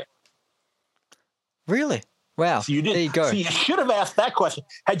same day. Really? Wow. So you did. There you go. So you should have asked that question.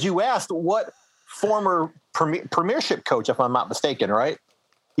 Had you asked what former premiership coach, if I'm not mistaken, right?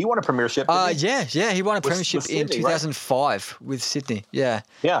 He won a premiership. Yeah, he won a premiership in 2005 with Sydney. Yeah.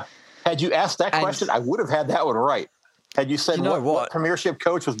 Yeah. Had you asked that question, I would have had that one right. Had you said what premiership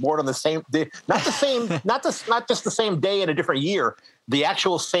coach was born on the same day, not just the same day in a different year, the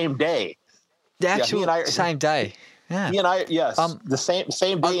actual same day. The actual same day. Yeah. He and I, yes, the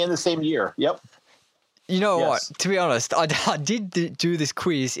same day in the same year. Yep. You know what? To be honest, I did do this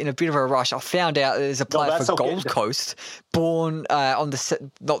quiz in a bit of a rush. I found out there's a player for Gold Coast born on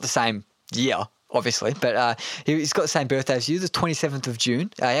not the same year, obviously, but he's got the same birthday as you, the 27th of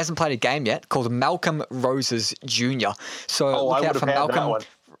June. He hasn't played a game yet, called Malcolm Roses Jr. So look out for Malcolm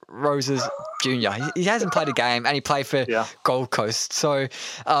Roses Jr. He hasn't played a game, and he played for Gold Coast. So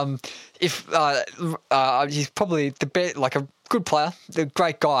if he's probably the best, like a good player, a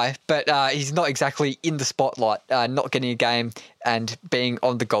great guy, but he's not exactly in the spotlight, not getting a game and being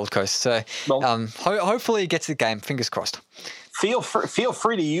on the Gold Coast. So hopefully he gets the game. Fingers crossed. Feel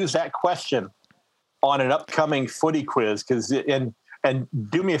free to use that question on an upcoming footy quiz, and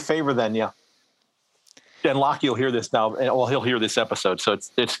do me a favor then, and Lockie will hear this now. Well, he'll hear this episode. So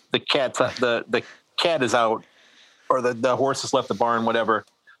it's the cat. The cat is out, or the horse has left the barn. Whatever.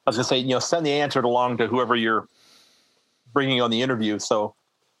 I was gonna say, send the answer along to whoever you're bringing on the interview, so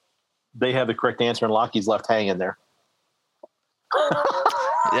they have the correct answer, and Lockie's left hanging there.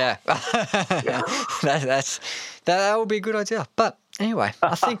 Yeah, that would be a good idea. But anyway,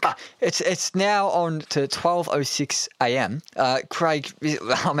 I think it's now on to 12:06 a.m. Craig,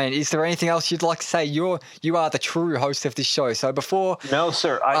 I mean, is there anything else you'd like to say? You are the true host of this show. So before no,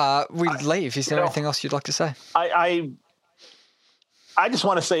 sir, we leave, is there anything else you'd like to say? I just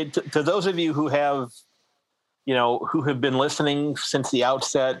want to say to those of you who have been listening since the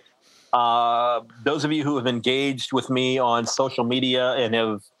outset. Those of you who have engaged with me on social media and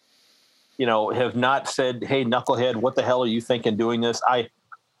have not said, "Hey, knucklehead, what the hell are you thinking doing this?" I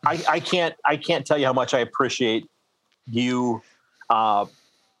can't tell you how much I appreciate you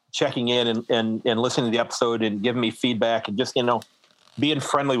checking in and listening to the episode and giving me feedback and just being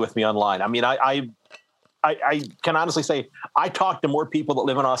friendly with me online. I mean, I can honestly say I talk to more people that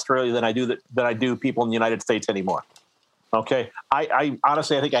live in Australia than I do people in the United States anymore. Okay. I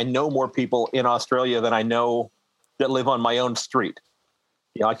honestly, I think I know more people in Australia than I know that live on my own street.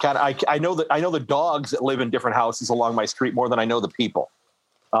 I know the dogs that live in different houses along my street more than I know the people.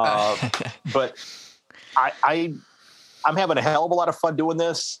 But I'm having a hell of a lot of fun doing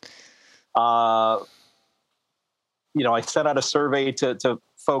this. I sent out a survey to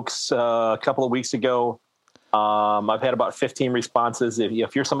folks a couple of weeks ago. I've had about 15 responses.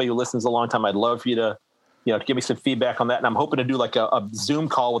 If you're somebody who listens a long time, I'd love for you to give me some feedback on that. And I'm hoping to do like a Zoom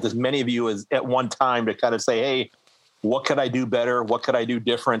call with as many of you as at one time to kind of say, hey, what could I do better? What could I do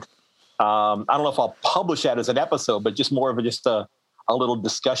different? I don't know if I'll publish that as an episode, but just more of a little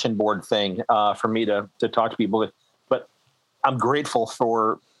discussion board thing for me to talk to people. But I'm grateful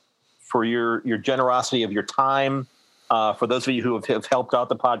for your generosity of your time. For those of you who have helped out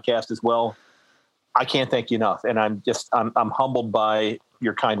the podcast as well, I can't thank you enough. And I'm humbled by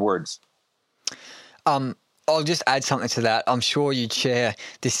your kind words. I'll just add something to that. I'm sure you'd share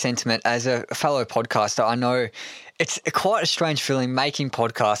this sentiment as a fellow podcaster. I know it's quite a strange feeling making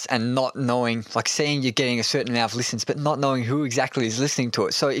podcasts and not knowing, like seeing you're getting a certain amount of listens, but not knowing who exactly is listening to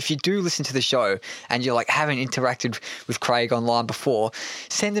it. So if you do listen to the show and you're like haven't interacted with Craig online before,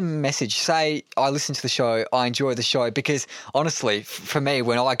 send him a message. Say, I listen to the show, I enjoy the show, because honestly, for me,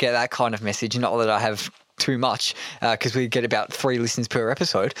 when I get that kind of message, not that I have too much because we get about 3 listens per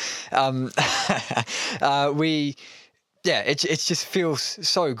episode. It just feels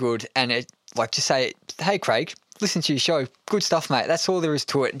so good, and it like to say, hey Craig, listen to your show, good stuff, mate. That's all there is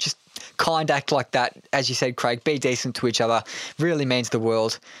to it. Just kind act like that, as you said, Craig. Be decent to each other. Really means the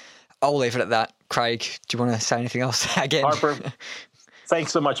world. I'll leave it at that. Craig, do you want to say anything else again? Harper,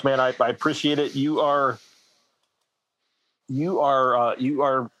 thanks so much, man. I appreciate it. You are.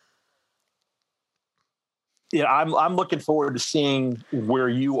 Yeah, I'm looking forward to seeing where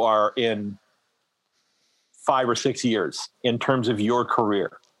you are in 5 or 6 years in terms of your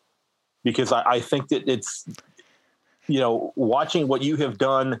career, because I think that it's, watching what you have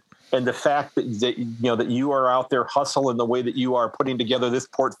done and the fact that you are out there hustling the way that you are putting together this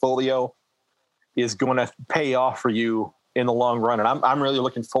portfolio is going to pay off for you in the long run. And I'm really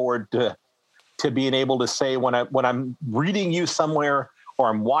looking forward to being able to say when I'm reading you somewhere, or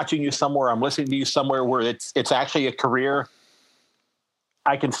I'm watching you somewhere, I'm listening to you somewhere where it's actually a career,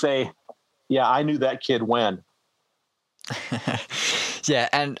 I can say, yeah, I knew that kid when. Yeah,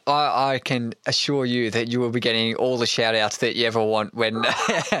 and I can assure you that you will be getting all the shout-outs that you ever want when,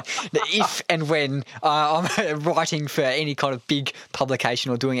 if and when I'm writing for any kind of big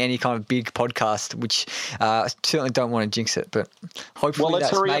publication or doing any kind of big podcast, which I certainly don't want to jinx it, but hopefully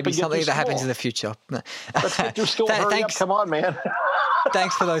that's maybe something that happens in the future. Let's get your school. Hurry up. Come on, man.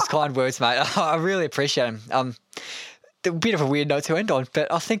 Thanks for those kind words, mate. I really appreciate them. A bit of a weird note to end on,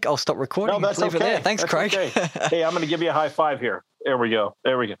 but I think I'll stop recording. No, that's leave okay. It there. Thanks, that's Craig. Okay. Hey, I'm going to give you a high five here. There we go.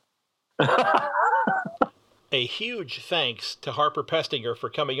 A huge thanks to Harper Pestinger for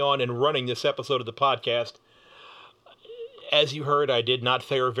coming on and running this episode of the podcast. As you heard, I did not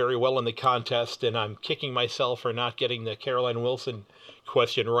fare very well in the contest, and I'm kicking myself for not getting the Caroline Wilson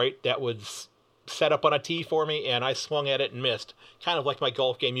question right. That was set up on a tee for me, and I swung at it and missed, kind of like my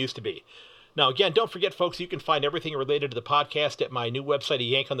golf game used to be. Now, again, don't forget, folks, you can find everything related to the podcast at my new website,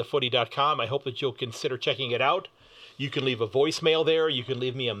 yankonthefooty.com. I hope that you'll consider checking it out. You can leave a voicemail there. You can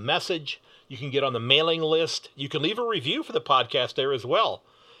leave me a message. You can get on the mailing list. You can leave a review for the podcast there as well.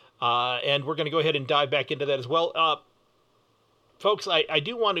 And we're going to go ahead and dive back into that as well. Folks, I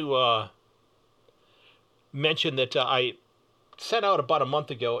do want to mention that I sent out about a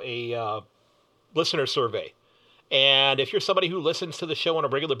month ago a listener survey. And if you're somebody who listens to the show on a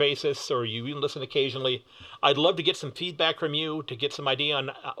regular basis, or you even listen occasionally, I'd love to get some feedback from you, to get some idea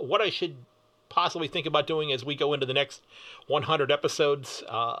on what I should possibly think about doing as we go into the next 100 episodes.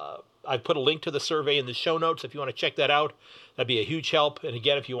 I've put a link to the survey in the show notes if you want to check that out. That'd be a huge help. And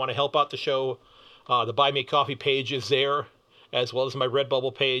again, if you want to help out the show, the Buy Me a Coffee page is there, as well as my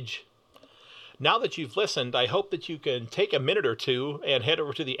Redbubble page. Now that you've listened, I hope that you can take a minute or two and head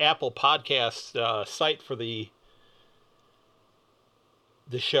over to the Apple Podcast site for the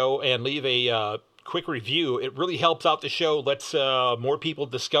show and leave a quick review. It really helps out the show, lets more people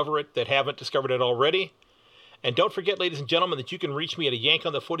discover it that haven't discovered it already. And don't forget, ladies and gentlemen, that you can reach me at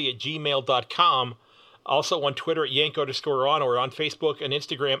ayankonthefooty@gmail.com, also on Twitter at yank_on, or on Facebook and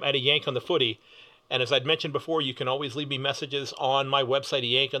Instagram at ayankonthefooty. And as I'd mentioned before, you can always leave me messages on my website,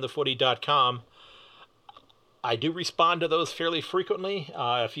 ayankonthefooty.com. I do respond to those fairly frequently.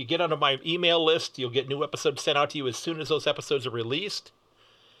 If you get onto my email list, you'll get new episodes sent out to you as soon as those episodes are released.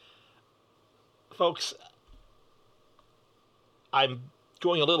 Folks, I'm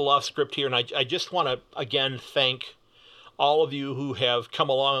going a little off script here, and I just want to, again, thank all of you who have come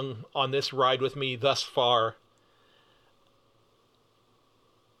along on this ride with me thus far.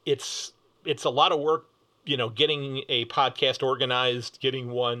 It's a lot of work, getting a podcast organized,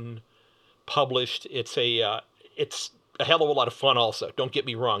 getting one published. It's a hell of a lot of fun also. Don't get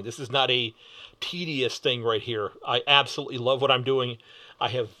me wrong. This is not a tedious thing right here. I absolutely love what I'm doing. I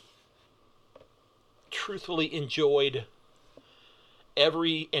have truthfully enjoyed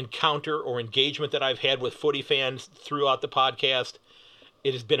every encounter or engagement that I've had with footy fans throughout the podcast.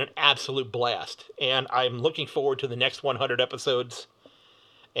 It has been an absolute blast. And I'm looking forward to the next 100 episodes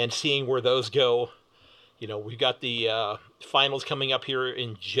and seeing where those go. We've got the finals coming up here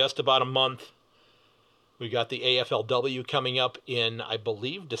in just about a month. We got the AFLW coming up in, I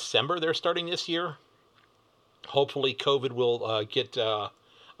believe, December. They're starting this year. Hopefully COVID will get a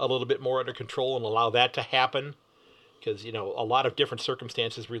little bit more under control and allow that to happen, because, a lot of different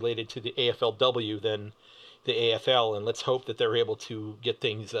circumstances related to the AFLW than the AFL, and let's hope that they're able to get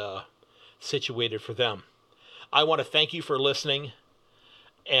things situated for them. I want to thank you for listening,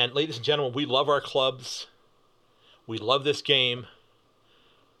 and ladies and gentlemen, we love our clubs. We love this game.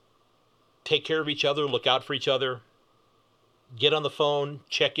 Take care of each other. Look out for each other. Get on the phone.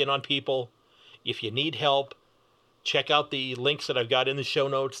 Check in on people. If you need help, check out the links that I've got in the show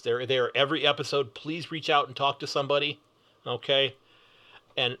notes. They're there every episode. Please reach out and talk to somebody. Okay?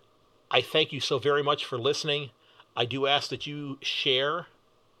 And I thank you so very much for listening. I do ask that you share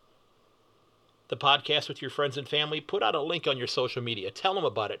the podcast with your friends and family. Put out a link on your social media. Tell them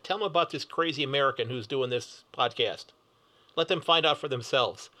about it. Tell them about this crazy American who's doing this podcast. Let them find out for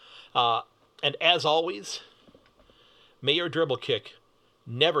themselves. And as always, may your dribble kick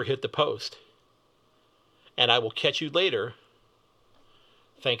never hit the post. And I will catch you later.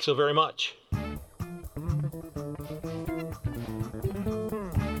 Thanks so very much.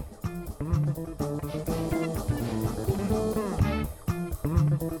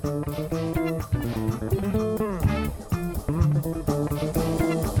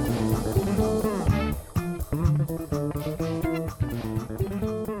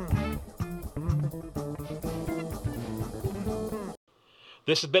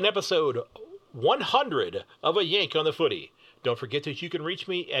 This has been episode 100 of A Yank on the Footy. Don't forget that you can reach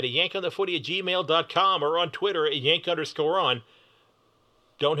me at ayankonthefooty@gmail.com or on Twitter at yank_on.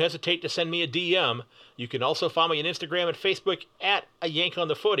 Don't hesitate to send me a DM. You can also follow me on Instagram and Facebook at A Yank on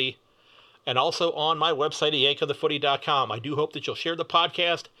the Footy, and also on my website, ayankonthefooty.com. I do hope that you'll share the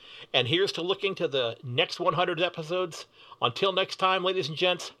podcast, and here's to looking to the next 100 episodes. Until next time, ladies and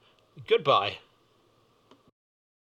gents, goodbye.